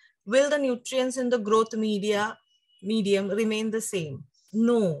increased? Will the nutrients in the growth medium remain the same?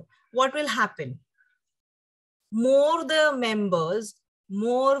 No. What will happen? more the members,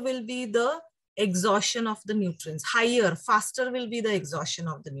 more will be the exhaustion of the nutrients. Higher, faster will be the exhaustion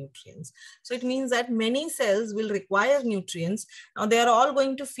of the nutrients. So it means that many cells will require nutrients. Now they are all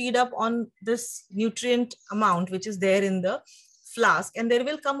going to feed up on this nutrient amount which is there in the flask, and there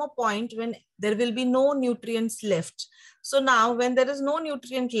will come a point when there will be no nutrients left. So now when there is no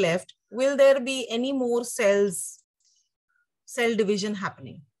nutrient left, will there be any more cell division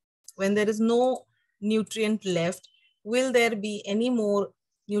happening? When there is no nutrient left, will there be any more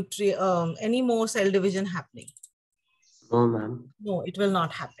cell division happening? No, ma'am. No, it will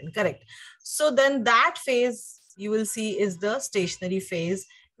not happen. Correct. So then that phase you will see is the stationary phase.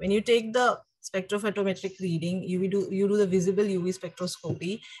 When you take the spectrophotometric reading, you do the visible UV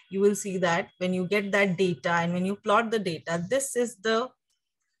spectroscopy, you will see that when you get that data and when you plot the data, this is the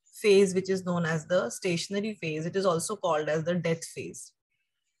phase which is known as the stationary phase. It is also called as the death phase.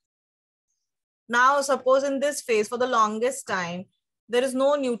 Now, suppose in this phase, for the longest time, there is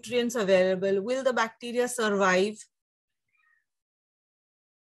no nutrients available. Will the bacteria survive?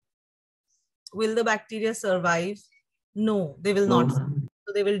 Will the bacteria survive? No, they will not.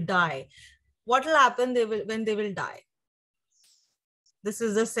 So they will die. What will happen when they will die? This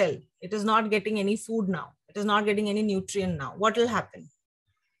is the cell. It is not getting any food now. It is not getting any nutrient now. What will happen?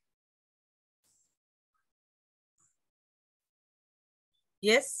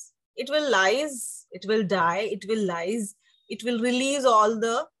 Yes, it will lyse, it will die, it will lyse, it will release all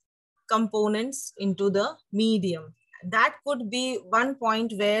the components into the medium. That could be one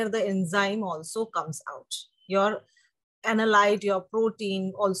point where the enzyme also comes out. Your analyte, your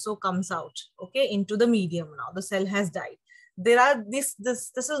protein also comes out, okay, into the medium now. The cell has died. There are this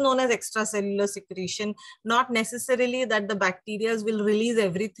is known as extracellular secretion, not necessarily that the bacteria will release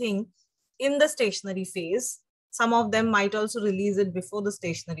everything in the stationary phase. Some of them might also release it before the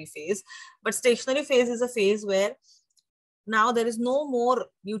stationary phase, but stationary phase is a phase where now there is no more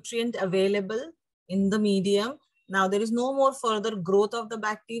nutrient available in the medium. Now there is no more further growth of the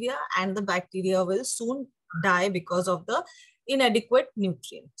bacteria, and the bacteria will soon die because of the inadequate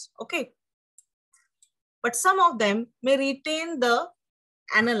nutrients. Okay. But some of them may retain the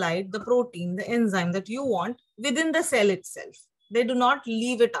analyte, the protein, the enzyme that you want within the cell itself. They do not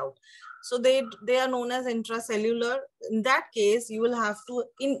leave it out. So they are known as intracellular. In that case, you will have to,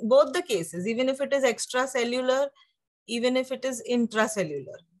 in both the cases, even if it is extracellular, even if it is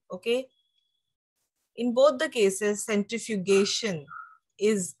intracellular, okay? In both the cases, centrifugation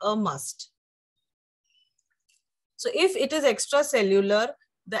is a must. So if it is extracellular,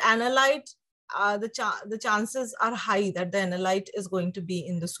 the analyte, the chances are high that the analyte is going to be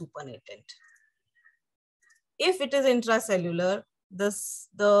in the supernatant. If it is intracellular,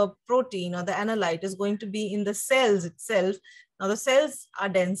 the protein or the analyte is going to be in the cells itself. Now the cells are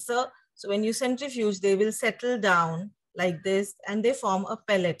denser, so when you centrifuge, they will settle down like this and they form a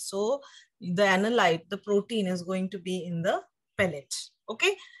pellet. So the analyte, the protein, is going to be in the pellet.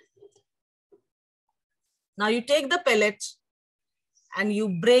 Okay. Now you take the pellet and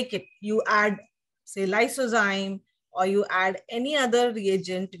you break it. You add, say, lysozyme, or you add any other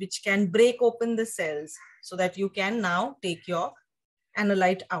reagent which can break open the cells so that you can now take your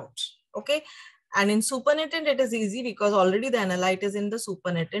analyte out. Okay. And in supernatant, it is easy because already the analyte is in the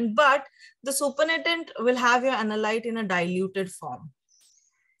supernatant, but the supernatant will have your analyte in a diluted form.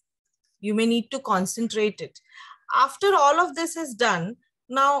 You may need to concentrate it. After all of this is done,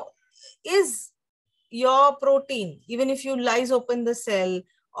 now is your protein, even if you lyse open the cell,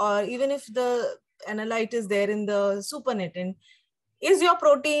 or even if the analyte is there in the supernatant, is your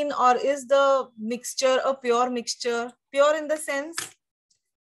protein or is the mixture a pure mixture? Pure in the sense,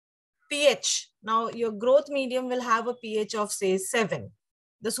 pH. Now your growth medium will have a pH of, say, 7.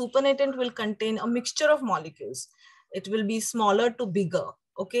 The supernatant will contain a mixture of molecules. It will be smaller to bigger.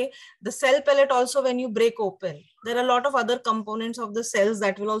 Okay. The cell pellet also, when you break open, there are a lot of other components of the cells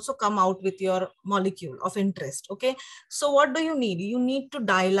that will also come out with your molecule of interest. Okay. So what do you need? You need to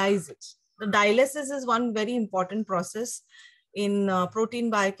dialyze it. The dialysis is one very important process in protein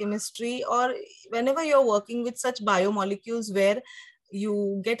biochemistry, or whenever you're working with such biomolecules where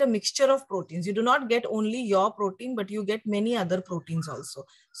you get a mixture of proteins. You do not get only your protein, but you get many other proteins also.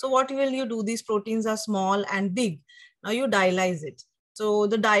 So what will you do? These proteins are small and big. Now you dialyze it. So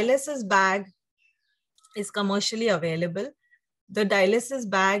the dialysis bag is commercially available. The dialysis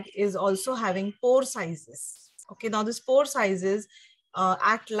bag is also having pore sizes. Okay, now these pore sizes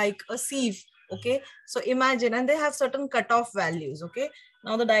act like a sieve. Okay, so imagine, and they have certain cutoff values. Okay,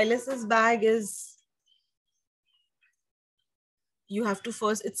 now the dialysis bag is, you have to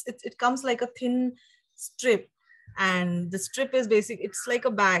first, it comes like a thin strip, and the strip is basic, it's like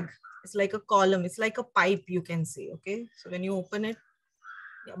a bag. It's like a column. It's like a pipe, you can say. Okay. So when you open it,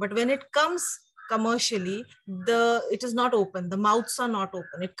 yeah, but when it comes commercially, it is not open. The mouths are not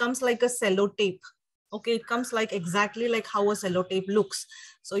open. It comes like a sellotape. Okay. It comes like exactly like how a sellotape looks.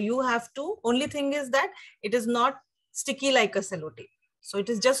 So you have to, only thing is that it is not sticky like a sellotape. So it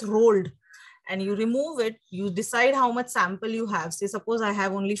is just rolled. And you remove it, you decide how much sample you have. Say, suppose I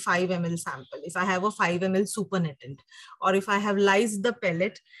have only 5 ml sample. If I have a 5 ml supernatant, or if I have lysed the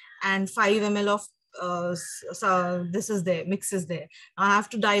pellet and 5 ml of so this is there, mix is there. I have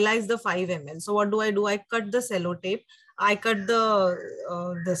to dialyze the 5 ml. So what do? I cut the sellotape. I cut the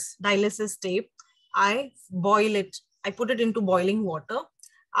this dialysis tape. I boil it. I put it into boiling water.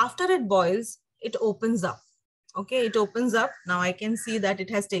 After it boils, it opens up. Okay, it opens up. Now I can see that it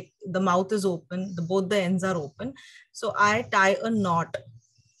has the mouth is open, both the ends are open. So I tie a knot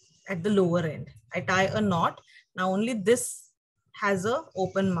at the lower end. I tie a knot. Now only this has a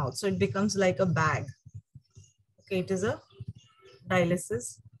open mouth. So it becomes like a bag. Okay, it is a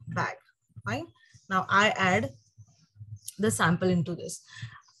dialysis bag. Fine. Now I add the sample into this.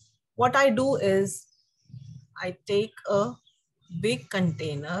 What I do is I take a big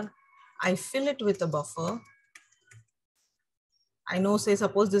container. I fill it with a buffer. I know, say,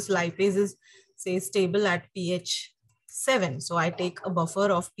 suppose this lipase is, say, stable at pH 7. So I take a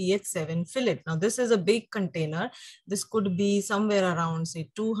buffer of pH 7, fill it. Now this is a big container. This could be somewhere around, say,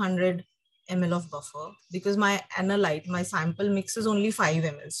 200 ml of buffer, because my analyte, my sample mix is only 5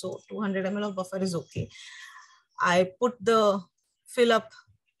 ml. So 200 ml of buffer is okay. I fill up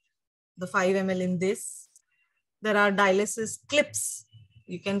the 5 ml in this. There are dialysis clips.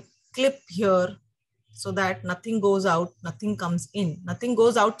 You can clip here, so that nothing goes out, nothing comes in. Nothing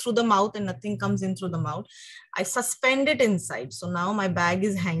goes out through the mouth and nothing comes in through the mouth. I suspend it inside. So now my bag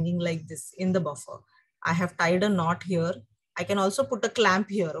is hanging like this in the buffer. I have tied a knot here. I can also put a clamp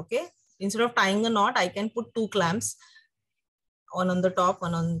here, okay? Instead of tying a knot, I can put 2 clamps, one on the top,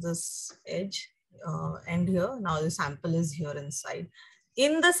 one on this edge, and here. Now the sample is here inside.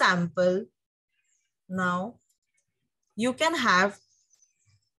 In the sample, now you can have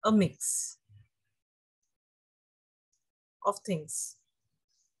a mix of things.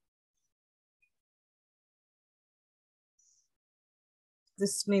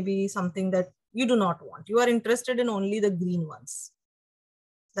 This may be something that you do not want. You are interested in only the green ones.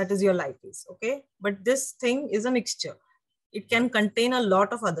 That is your lipase, okay? But this thing is a mixture. It can contain a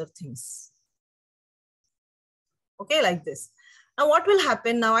lot of other things. Okay, like this. Now what will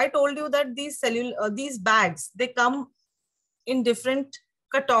happen? Now I told you that these bags, they come in different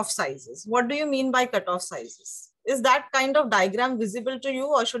cutoff sizes. What do you mean by cutoff sizes? Is that kind of diagram visible to you,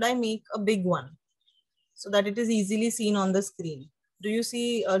 or should I make a big one so that it is easily seen on the screen? Do you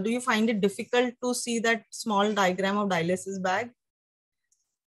see, do you find it difficult to see that small diagram of dialysis bag?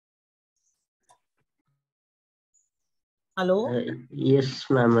 Hello? Yes,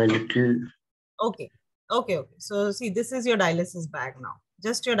 ma'am, a little. Okay. So see, this is your dialysis bag now.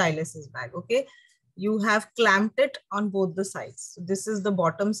 Just your dialysis bag, okay? You have clamped it on both the sides. So this is the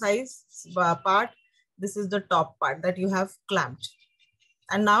bottom size part. This is the top part that you have clamped.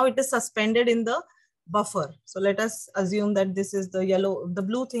 And now it is suspended in the buffer. So let us assume that this is the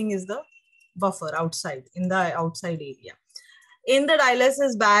blue thing is the buffer outside, in the outside area. In the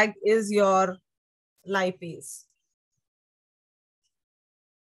dialysis bag is your lipase.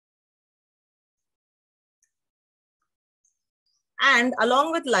 And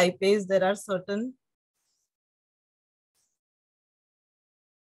along with lipase, there are certain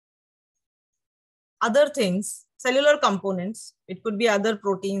other things, cellular components. It could be other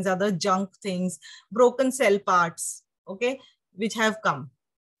proteins, other junk things, broken cell parts, okay, which have come.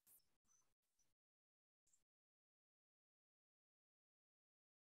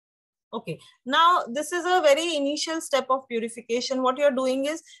 Okay, now this is a very initial step of purification. What you're doing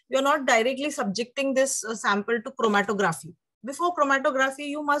is you're not directly subjecting this sample to chromatography. Before chromatography,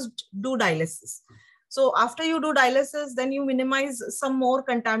 you must do dialysis. So after you do dialysis, then you minimize some more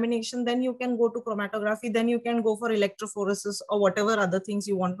contamination, then you can go to chromatography, then you can go for electrophoresis or whatever other things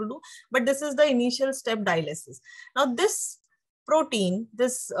you want to do. But this is the initial step, dialysis. Now this protein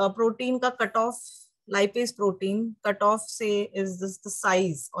ka cutoff, lipase protein cutoff, say, is this the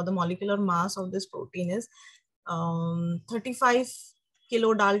size or the molecular mass of this protein is 35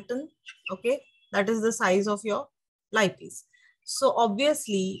 kilodalton. Okay, that is the size of your lipase. So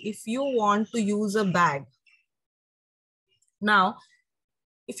obviously, if you want to use a bag, now,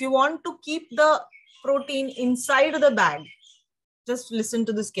 if you want to keep the protein inside the bag, just listen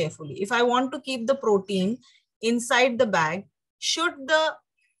to this carefully. If I want to keep the protein inside the bag, should the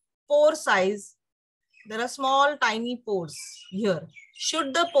pore size, there are small tiny pores here.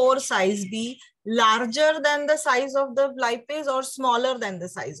 should the pore size be larger than the size of the lipase or smaller than the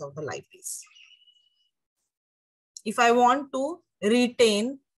size of the lipase? If I want to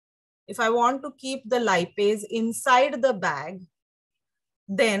retain, if I want to keep the lipase inside the bag,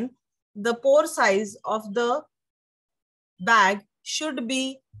 then the pore size of the bag should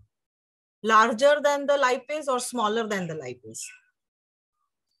be larger than the lipase or smaller than the lipase?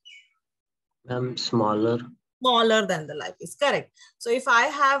 Smaller. Smaller than the lipase, correct. So if I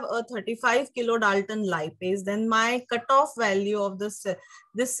have a 35 kilodalton lipase, then my cutoff value of this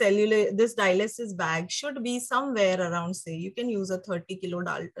dialysis bag should be somewhere around, say, you can use a 30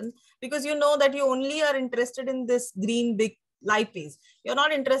 kilodalton, because you know that you only are interested in this green big lipase. You're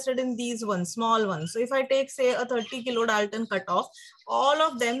not interested in these ones, small ones. So if I take, say, a 30 kilodalton cutoff, all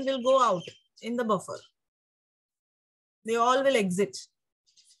of them will go out in the buffer. They all will exit.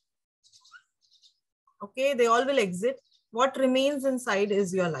 Okay, they all will exit. What remains inside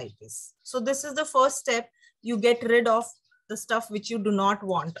is your lipase. So this is the first step. You get rid of the stuff which you do not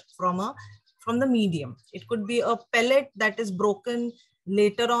want from the medium. It could be a pellet that is broken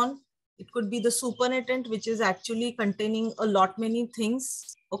later on. It could be the supernatant, which is actually containing a lot many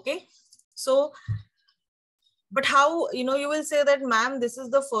things. Okay, so but how, you will say that, ma'am, this is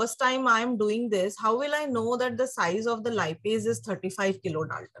the first time I am doing this. How will I know that the size of the lipase is 35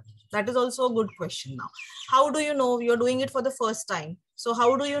 kilodalton? That is also a good question now. How do you know? You're doing it for the first time. So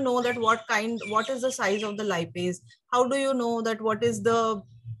how do you know that what is the size of the lipase? How do you know that what is the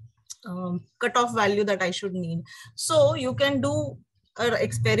cutoff value that I should need? So you can do an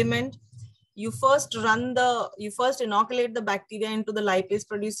experiment. You first inoculate the bacteria into the lipase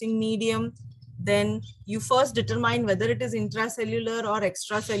producing medium. Then you first determine whether it is intracellular or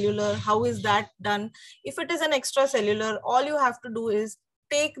extracellular. How is that done? If it is an extracellular, all you have to do is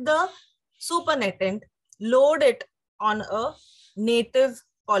take the supernatant, load it on a native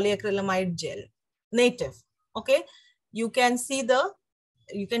polyacrylamide gel. Native, okay? You can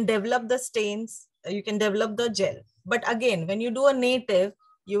develop the stains, you can develop the gel. But again, when you do a native,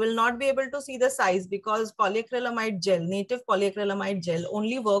 you will not be able to see the size, because polyacrylamide gel, native polyacrylamide gel,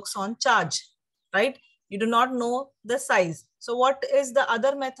 only works on charge, right? You do not know the size. So what is the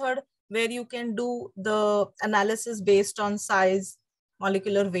other method where you can do the analysis based on size,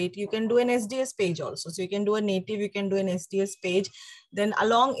 molecular weight? You can do an SDS-PAGE also. So you can do a native, you can do an SDS-PAGE. Then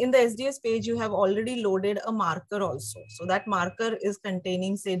along in the SDS-PAGE, you have already loaded a marker also. So that marker is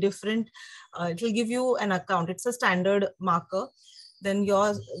containing, say, different, it will give you an account. It's a standard marker. Then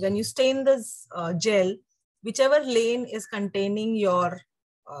when you stain this gel, whichever lane is containing your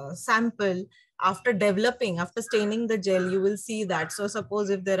sample, after staining the gel, you will see that. So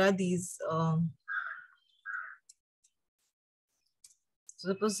suppose if there are these,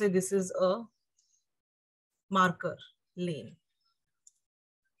 suppose say this is a marker lane.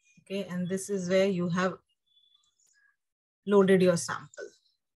 Okay, and this is where you have loaded your sample.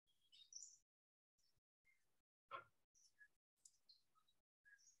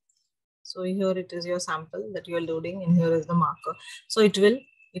 So here it is your sample that you are loading, and here is the marker. So it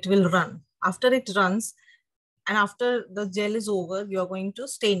will run. After it runs, and after the gel is over, you are going to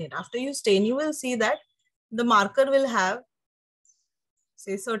stain it. After you stain, you will see that the marker will have,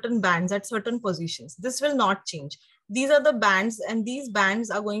 say, certain bands at certain positions. This will not change. These are the bands, and these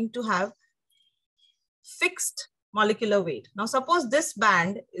bands are going to have fixed molecular weight. Now, suppose this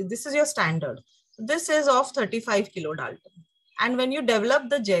band, this is your standard. This is of 35 kilodalton. And when you develop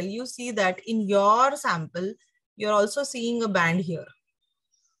the gel, you see that in your sample, you're also seeing a band here.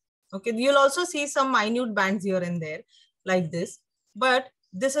 Okay, you'll also see some minute bands here and there like this, but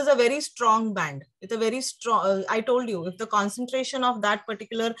this is a very strong band. It's a very strong, I told you, if the concentration of that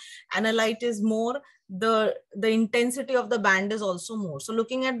particular analyte is more, the intensity of the band is also more. So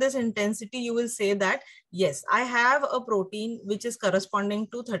looking at this intensity, you will say that, yes, I have a protein which is corresponding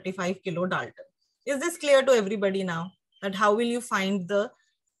to 35 kilodalton. Is this clear to everybody now? That how will you find the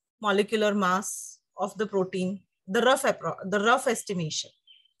molecular mass of the protein, the rough estimation?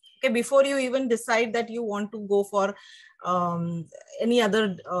 Okay, before you even decide that you want to go for any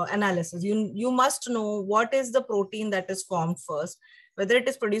other analysis, you must know what is the protein that is formed first, whether it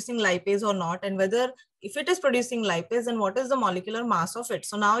is producing lipase or not, and whether if it is producing lipase, then what is the molecular mass of it.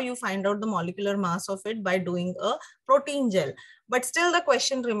 So now you find out the molecular mass of it by doing a protein gel. But still the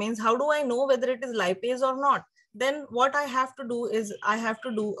question remains, how do I know whether it is lipase or not? Then what I have to do is I have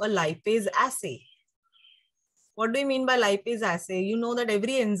to do a lipase assay. What do you mean by lipase assay? You know that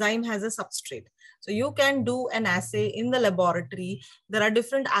every enzyme has a substrate. So you can do an assay in the laboratory. There are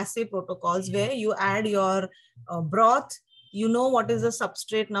different assay protocols where you add your broth. You know what is the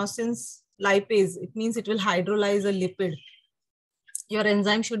substrate. Now, since lipase, it means it will hydrolyze a lipid. your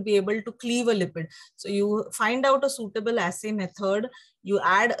enzyme should be able to cleave a lipid. So you find out a suitable assay method, you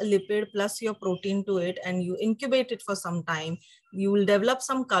add a lipid plus your protein to it, and you incubate it for some time. You will develop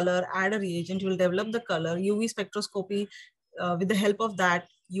some color, add a reagent, you will develop the color. UV spectroscopy, with the help of that,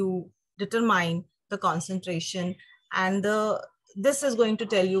 you determine the concentration, and this is going to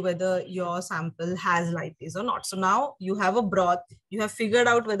tell you whether your sample has lipase or not. So now you have a broth, you have figured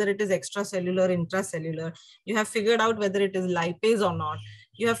out whether it is extracellular, intracellular, you have figured out whether it is lipase or not,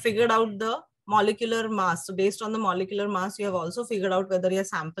 you have figured out the molecular mass. So based on the molecular mass, you have also figured out whether your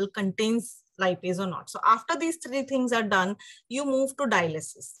sample contains lipase or not. So after these three things are done, you move to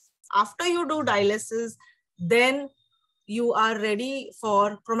dialysis. After you do dialysis, then you are ready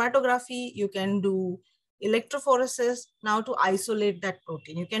for chromatography. You can do electrophoresis now to isolate that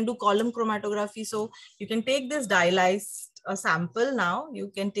protein. You can do column chromatography. So you can take this dialyzed sample now,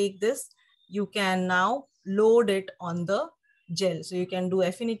 you can take this, you can now load it on the gel. So you can do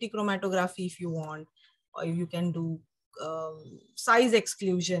affinity chromatography if you want, or you can do size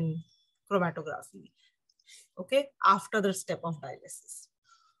exclusion chromatography, okay, after the step of dialysis.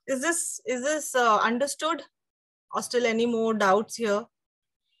 Is this understood, or still any more doubts here?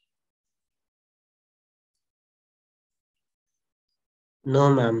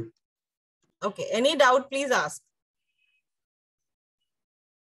 No, ma'am. Okay, any doubt, please ask.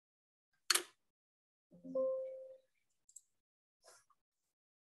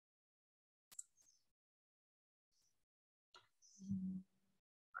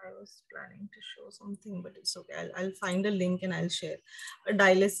 I was planning to show something, but it's okay. I'll find a link and I'll share a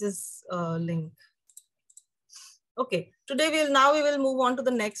dialysis link. Okay, today we will move on to the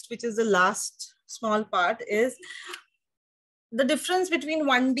next, which is the last small part, is the difference between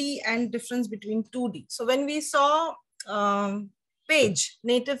 1D and difference between 2D. So when we saw PAGE,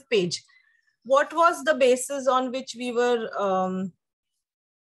 native PAGE, what was the basis on which we were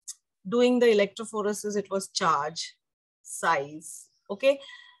doing the electrophoresis? It was charge, size, okay?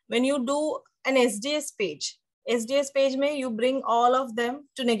 When you do an SDS-PAGE, SDS-PAGE may you bring all of them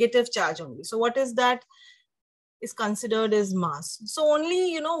to negative charge only. So what is that is considered as mass. So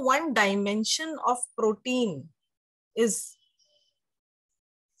only, one dimension of protein is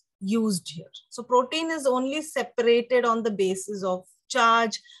used here. So protein is only separated on the basis of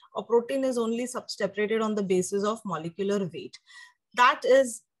charge, or protein is only separated on the basis of molecular weight. That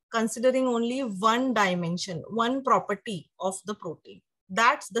is considering only one dimension, one property of the protein.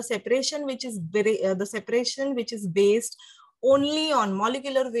 That's the separation which is based only on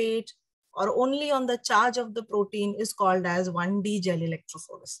molecular weight or only on the charge of the protein is called as 1D gel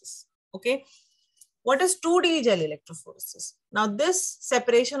electrophoresis. Okay. What is 2D gel electrophoresis? Now this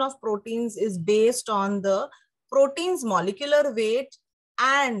separation of proteins is based on the protein's molecular weight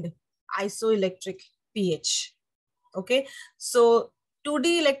and isoelectric pH. Okay. So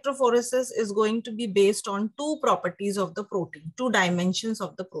 2D electrophoresis is going to be based on two properties of the protein, two dimensions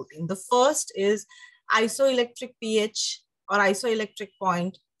of the protein. The first is isoelectric pH or isoelectric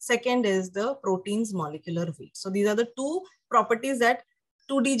point. Second is the protein's molecular weight. So these are the two properties that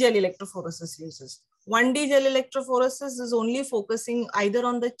 2D gel electrophoresis uses. 1D gel electrophoresis is only focusing either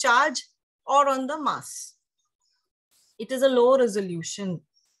on the charge or on the mass. It is a low resolution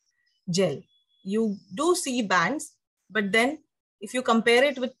gel. You do see bands, but then if you compare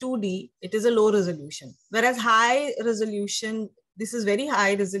it with 2D, it is a low resolution. Whereas high resolution, this is very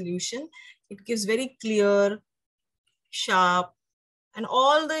high resolution. It gives very clear, sharp, and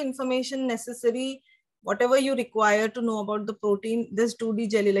all the information necessary, whatever you require to know about the protein, this 2D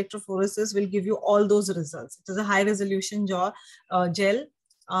gel electrophoresis will give you all those results. It is a high resolution gel.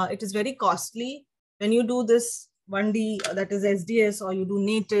 It is very costly. When you do this 1D, that is SDS, or you do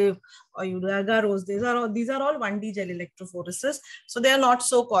native, or you do Agarose, these are all 1D gel electrophoresis. So they are not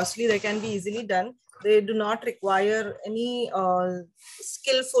so costly. They can be easily done. They do not require any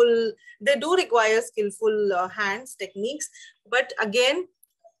skillful, they do require skillful hands, techniques. But again,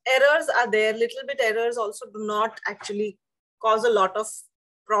 errors are there. Little bit errors also do not actually cause a lot of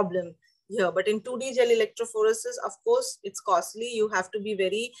problem here. But in 2D gel electrophoresis, of course, it's costly. You have to be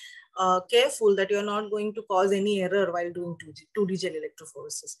very careful that you're not going to cause any error while doing 2D gel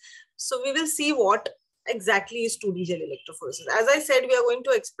electrophoresis. So we will see what exactly is 2D gel electrophoresis. As I said, we are going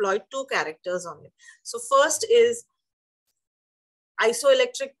to exploit two characters on it. So first is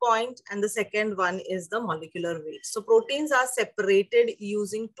isoelectric point, and the second one is the molecular weight. So proteins are separated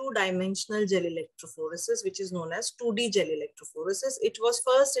using two-dimensional gel electrophoresis, which is known as 2D gel electrophoresis. It was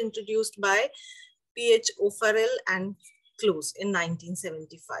first introduced by P.H. O'Farrell and Cluse in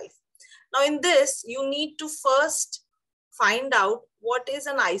 1975. Now in this, you need to first find out what is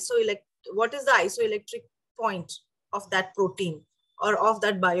the isoelectric point of that protein or of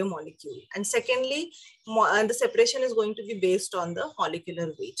that biomolecule. And secondly, the separation is going to be based on the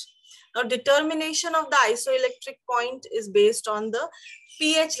molecular weight. Now, determination of the isoelectric point is based on the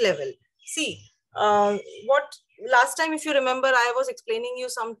pH level. See, what last time, if you remember, I was explaining you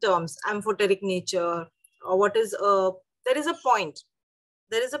some terms, amphoteric nature, or what is there is a point,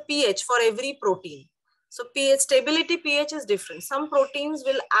 there is a pH for every protein. So pH, stability pH is different. Some proteins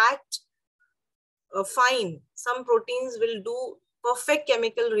will act fine. Some proteins will do perfect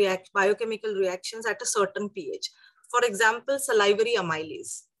biochemical reactions at a certain pH. For example, salivary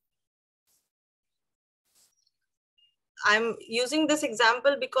amylase. I'm using this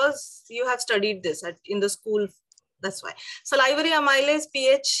example because you have studied this in the school. That's why. Salivary amylase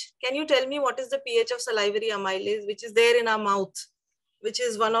pH. Can you tell me what is the pH of salivary amylase, which is there in our mouth, which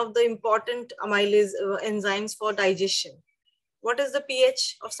is one of the important amylase enzymes for digestion? What is the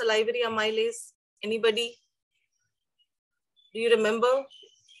pH of salivary amylase? Anybody? Do you remember?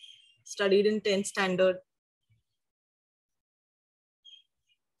 Studied in 10th standard.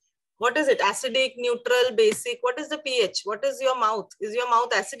 What is it? Acidic, neutral, basic? What is the pH? What is your mouth? Is your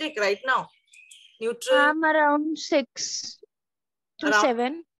mouth acidic right now? Neutral? I'm around 6 to Around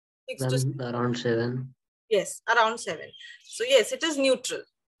 7. 6 to 7. Around 7. Yes, around 7. So yes, it is neutral.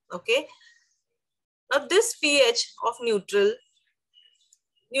 Okay. Now this pH of neutral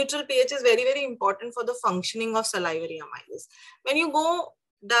pH is very, very important for the functioning of salivary amylase. When you go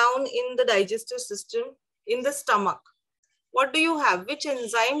down in the digestive system, in the stomach, what do you have? Which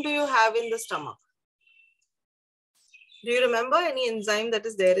enzyme do you have in the stomach? Do you remember any enzyme that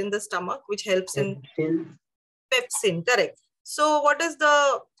is there in the stomach which helps in pepsin? Correct. So what is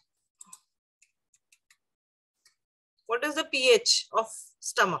the pH of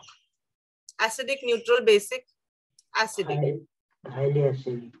stomach? Acidic, neutral, basic? Acidic. Highly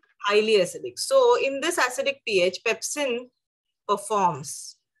acidic. Highly acidic. So in this acidic pH, pepsin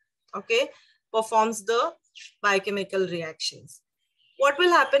performs, okay, performs the biochemical reactions. What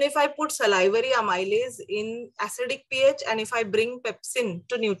will happen if I put salivary amylase in acidic pH and if I bring pepsin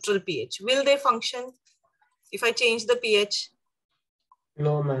to neutral pH? Will they function if I change the pH?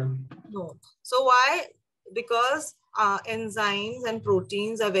 No, ma'am. No. So why? Because enzymes and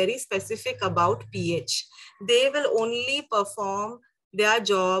proteins are very specific about pH. They will only perform their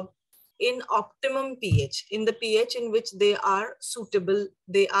job in optimum pH, in the pH in which they are suitable,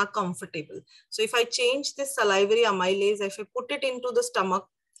 they are comfortable. So if I change this salivary amylase, if I put it into the stomach,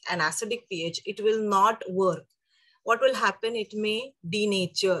 an acidic pH, it will not work. What will happen? It may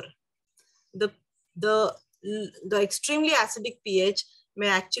denature. The extremely acidic pH may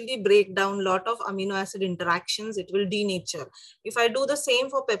actually break down a lot of amino acid interactions. It will denature. If I do the same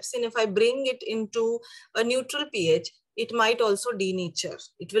for pepsin, if I bring it into a neutral pH, it might also denature.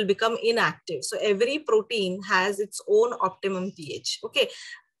 It will become inactive. So every protein has its own optimum pH. Okay.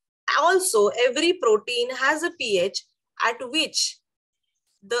 Also, every protein has a pH at which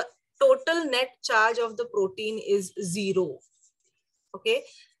the total net charge of the protein is 0. Okay.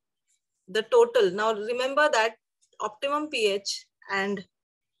 The total. Now remember that optimum pH and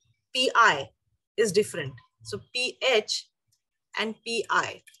PI is different. So pH and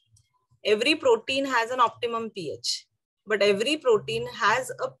PI. Every protein has an optimum pH, but every protein has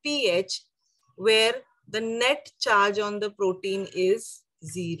a pH where the net charge on the protein is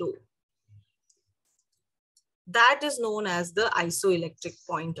 0. That is known as the isoelectric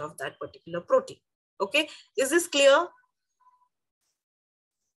point of that particular protein. Okay, is this clear?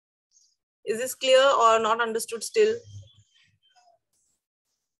 Is this clear or not understood still?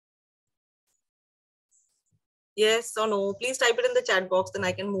 Yes or no? Please type it in the chat box, then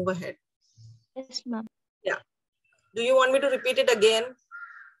I can move ahead. Yes, ma'am. Yeah. Do you want me to repeat it again?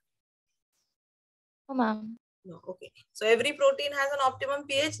 No, ma'am. No. Okay. So every protein has an optimum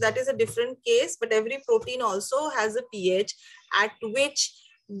pH. That is a different case, but every protein also has a pH at which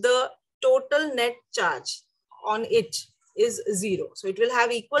the total net charge on it is 0. So it will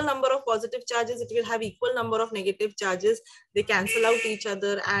have equal number of positive charges. It will have equal number of negative charges. They cancel out each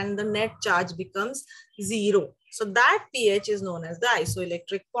other and the net charge becomes 0. So that pH is known as the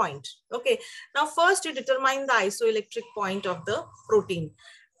isoelectric point. Okay. Now first you determine the isoelectric point of the protein.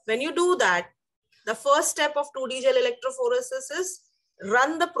 When you do that, the first step of 2D gel electrophoresis is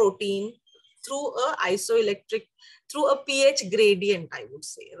run the protein through a pH gradient, I would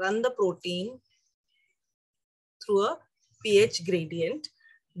say. Run the protein through a pH gradient.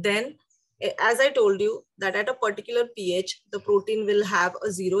 Then, as I told you, that at a particular pH, the protein will have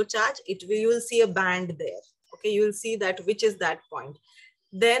a 0 charge. You will see a band there. Okay, you will see that which is that point.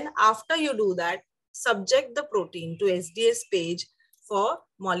 Then after you do that, subject the protein to SDS-PAGE for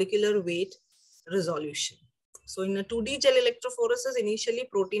molecular weight resolution. So in a 2D gel electrophoresis, initially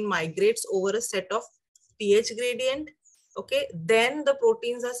protein migrates over a set of pH gradient. Okay, then the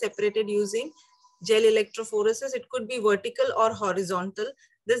proteins are separated using gel electrophoresis. It could be vertical or horizontal.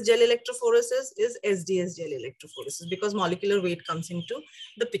 This gel electrophoresis is SDS gel electrophoresis because molecular weight comes into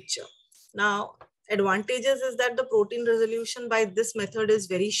the picture. Now, advantages is that the protein resolution by this method is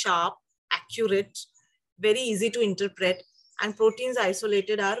very sharp, accurate, very easy to interpret, and proteins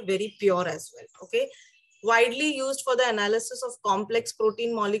isolated are very pure as well. Okay, widely used for the analysis of complex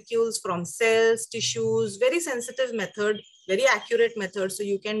protein molecules from cells, tissues, very sensitive method, very accurate method. So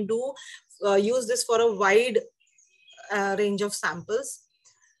you can do use this for a wide range of samples.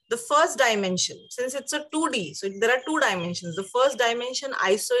 The first dimension, since it's a 2D, so there are two dimensions. The first dimension,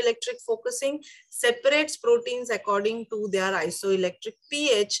 isoelectric focusing, separates proteins according to their isoelectric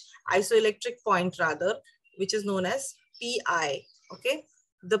pH, isoelectric point rather, which is known as PI. Okay,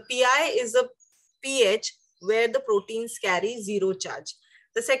 the PI is a pH where the proteins carry zero charge.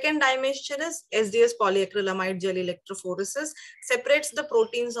 The second dimension is SDS polyacrylamide gel electrophoresis, separates the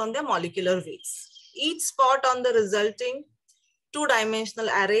proteins on their molecular weights. Each spot on the resulting two-dimensional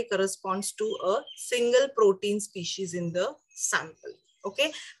array corresponds to a single protein species in the sample.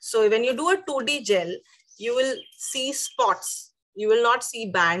 Okay, so when you do a 2D gel, you will see spots. You will not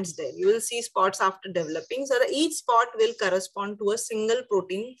see bands there. You will see spots after developing. So each spot will correspond to a single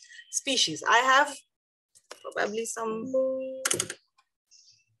protein species. I have probably some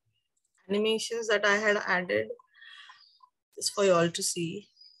animations that I had added just for you all to see.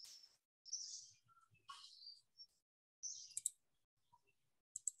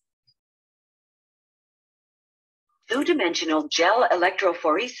 Two-dimensional gel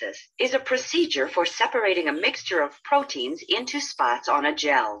electrophoresis is a procedure for separating a mixture of proteins into spots on a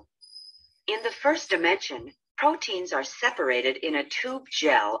gel. In the first dimension, proteins are separated in a tube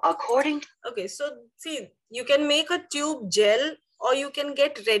gel according to... Okay, so see, you can make a tube gel or you can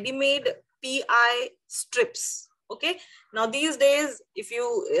get ready-made PI strips. Okay, now these days, if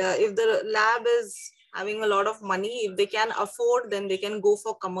the lab is having a lot of money, if they can afford, then they can go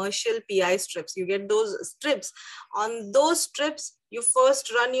for commercial PI strips. You get those strips. On those strips, you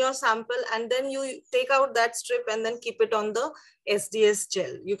first run your sample and then you take out that strip and then keep it on the SDS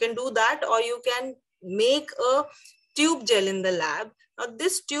gel. You can do that, or you can make a tube gel in the lab. Now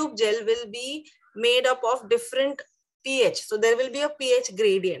this tube gel will be made up of different pH. So there will be a pH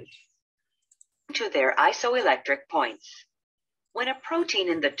gradient to their isoelectric points. When a protein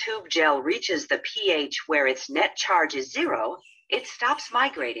in the tube gel reaches the pH where its net charge is zero, it stops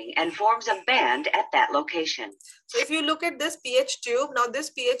migrating and forms a band at that location. So if you look at this pH tube, now this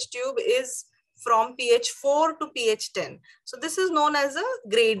pH tube is from pH 4 to pH 10. So this is known as a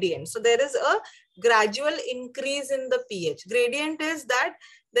gradient. So there is a gradual increase in the pH. Gradient is that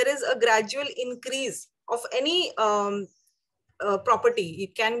there is a gradual increase of any property.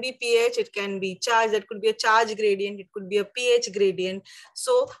 It can be pH, it can be charge, that could be a charge gradient, it could be a pH gradient.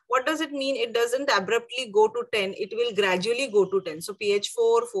 So what does it mean? It doesn't abruptly go to 10, it will gradually go to 10. So pH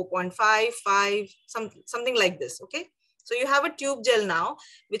 4, 4.5, 5, something like this, okay? So you have a tube gel now,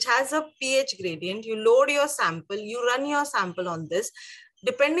 which has a pH gradient. You load your sample, you run your sample on this.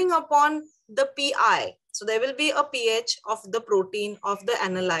 Depending upon the PI, so there will be a pH of the protein, of the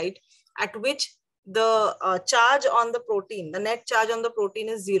analyte, at which the charge on the protein, the net charge on the protein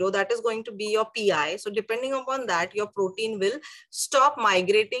is zero. That is going to be your PI. So depending upon that, your protein will stop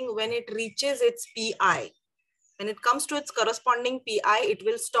migrating when it reaches its PI. When it comes to its corresponding PI, it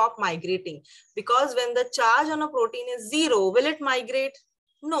will stop migrating, because when the charge on a protein is zero, will it migrate?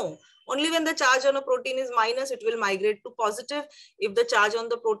 No. Only when the charge on a protein is minus, it will migrate to positive. If the charge on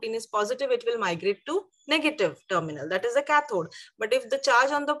the protein is positive, it will migrate to negative terminal. That is the cathode. But if the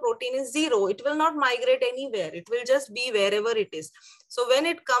charge on the protein is zero, it will not migrate anywhere. It will just be wherever it is. So when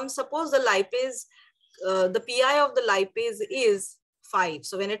it comes, suppose the lipase, the PI of the lipase is 5.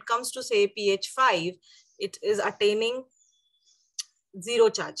 So when it comes to say pH 5, it is attaining zero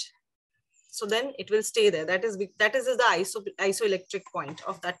charge. So then it will stay there. That is the isoelectric point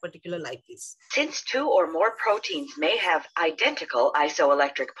of that particular lipase. Since two or more proteins may have identical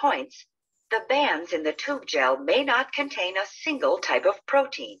isoelectric points, the bands in the tube gel may not contain a single type of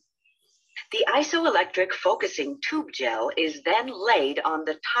protein. The isoelectric focusing tube gel is then laid on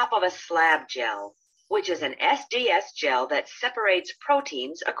the top of a slab gel, which is an SDS gel that separates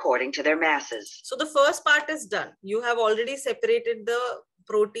proteins according to their masses. So the first part is done. You have already separated the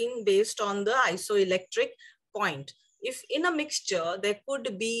protein based on the isoelectric point. If in a mixture, there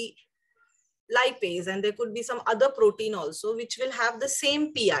could be lipase and there could be some other protein also, which will have the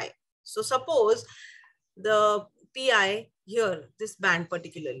same PI. So suppose the PI here, this band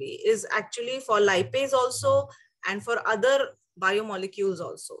particularly, is actually for lipase also and for other biomolecules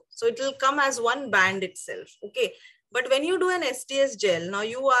also. So it will come as one band itself, okay? But when you do an SDS gel, now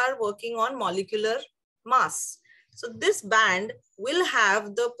you are working on molecular mass. So this band will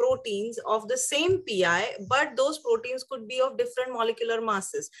have the proteins of the same PI, but those proteins could be of different molecular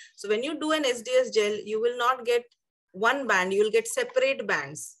masses. So when you do an SDS gel, you will not get one band, you will get separate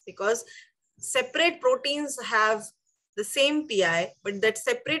bands, because separate proteins have the same PI, but that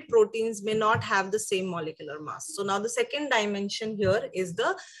separate proteins may not have the same molecular mass. So now the second dimension here is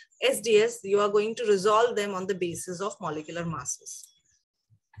the SDS. You are going to resolve them on the basis of molecular masses.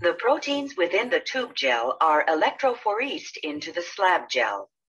 The proteins within the tube gel are electrophoresed into the slab gel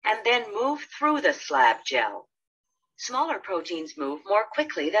and then move through the slab gel. Smaller proteins move more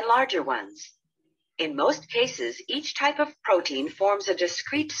quickly than larger ones. In most cases, each type of protein forms a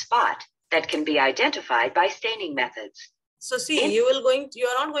discrete spot that can be identified by staining methods. So see, you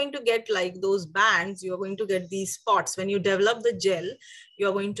are not going to get like those bands, you are going to get these spots. When you develop the gel, you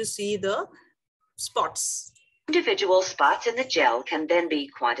are going to see the spots. Individual spots in the gel can then be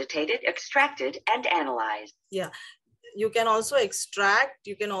quantitated, extracted, and analyzed. Yeah, you can also extract,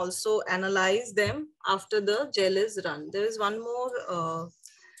 you can also analyze them after the gel is run. There is one more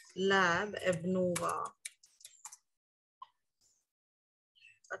lab, Abnova.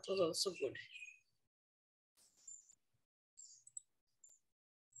 That was also good.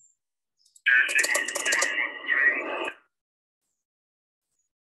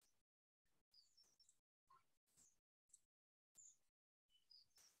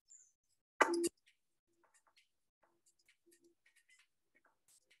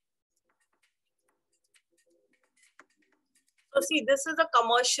 So see, this is a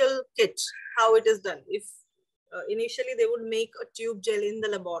commercial kit, how it is done. If initially they would make a tube gel in the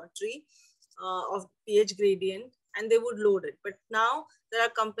laboratory of pH gradient and they would load it. But now there are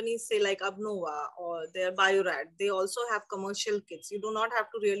companies say like Abnova or their Biorad, they also have commercial kits. You do not have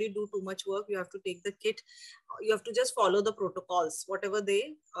to really do too much work. You have to take the kit. You have to just follow the protocols, whatever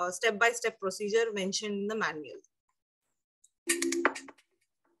they step-by-step procedure mentioned in the manual.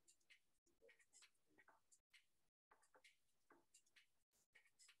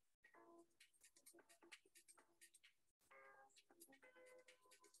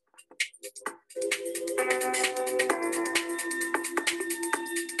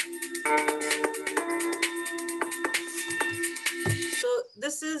 So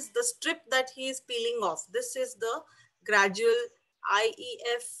this is the strip that he is peeling off. This is the gradual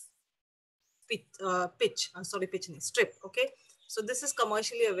IEF strip. Okay. So this is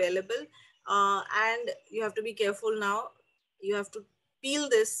commercially available and you have to be careful now. You have to peel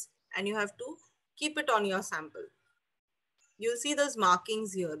this and you have to keep it on your sample. You'll see those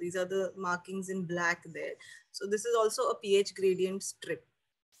markings here. These are the markings in black there. So this is also a pH gradient strip.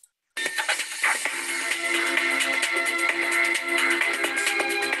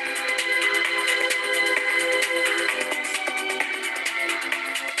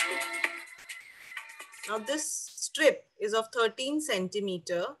 Now this strip is of 13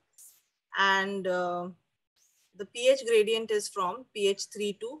 centimeter and the pH gradient is from pH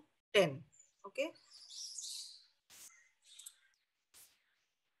 3 to 10. Okay.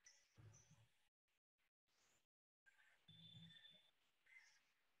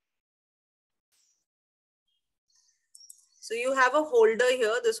 So you have a holder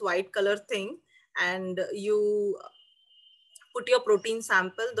here, this white color thing, and you put your protein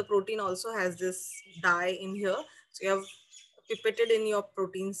sample. The protein also has this dye in here. So you have pipetted in your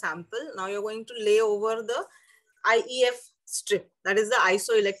protein sample. Now you're going to lay over the IEF strip, that is the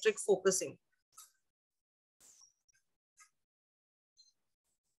isoelectric focusing.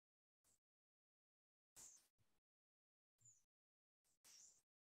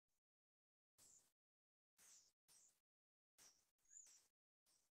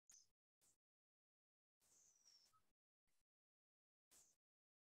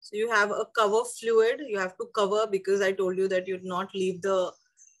 So you have a cover fluid, you have to cover because I told you that you'd not leave the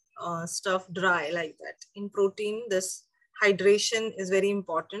stuff dry like that. In protein, this hydration is very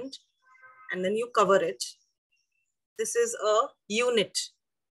important and then you cover it. This is a unit.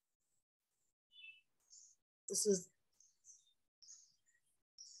 This is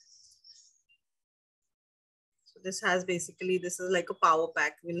this has basically, this is like a power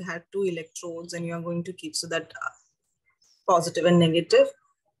pack. We'll have 2 electrodes and you are going to keep so that positive and negative.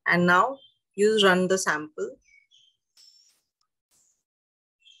 And now you run the sample.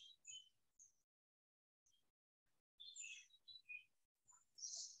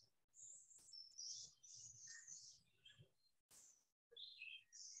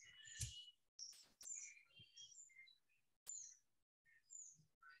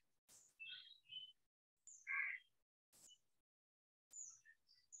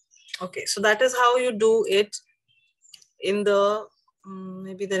 Okay, so that is how you do it in the,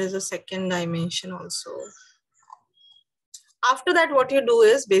 maybe there is a second dimension also. After that, what you do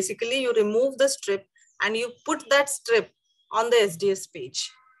is basically you remove the strip and you put that strip on the SDS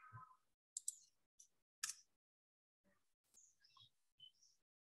page.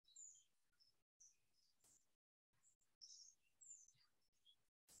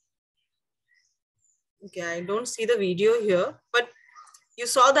 Okay, I don't see the video here, but you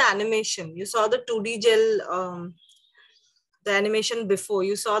saw the animation. You saw the 2D gel, the animation before.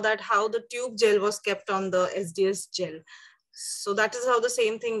 You saw that how the tube gel was kept on the SDS gel. So that is how the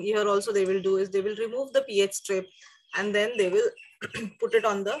same thing here also they will do is they will remove the pH strip and then they will put it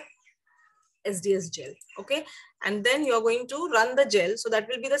on the SDS gel. Okay. And then you're going to run the gel. So that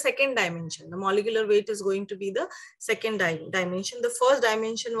will be the second dimension. The molecular weight is going to be the second dimension. The first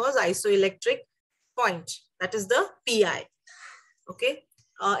dimension was isoelectric point. That is the PI. Okay.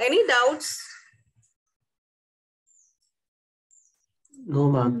 Any doubts? No,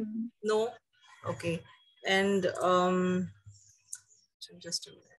 ma'am. No. Okay. And just a minute.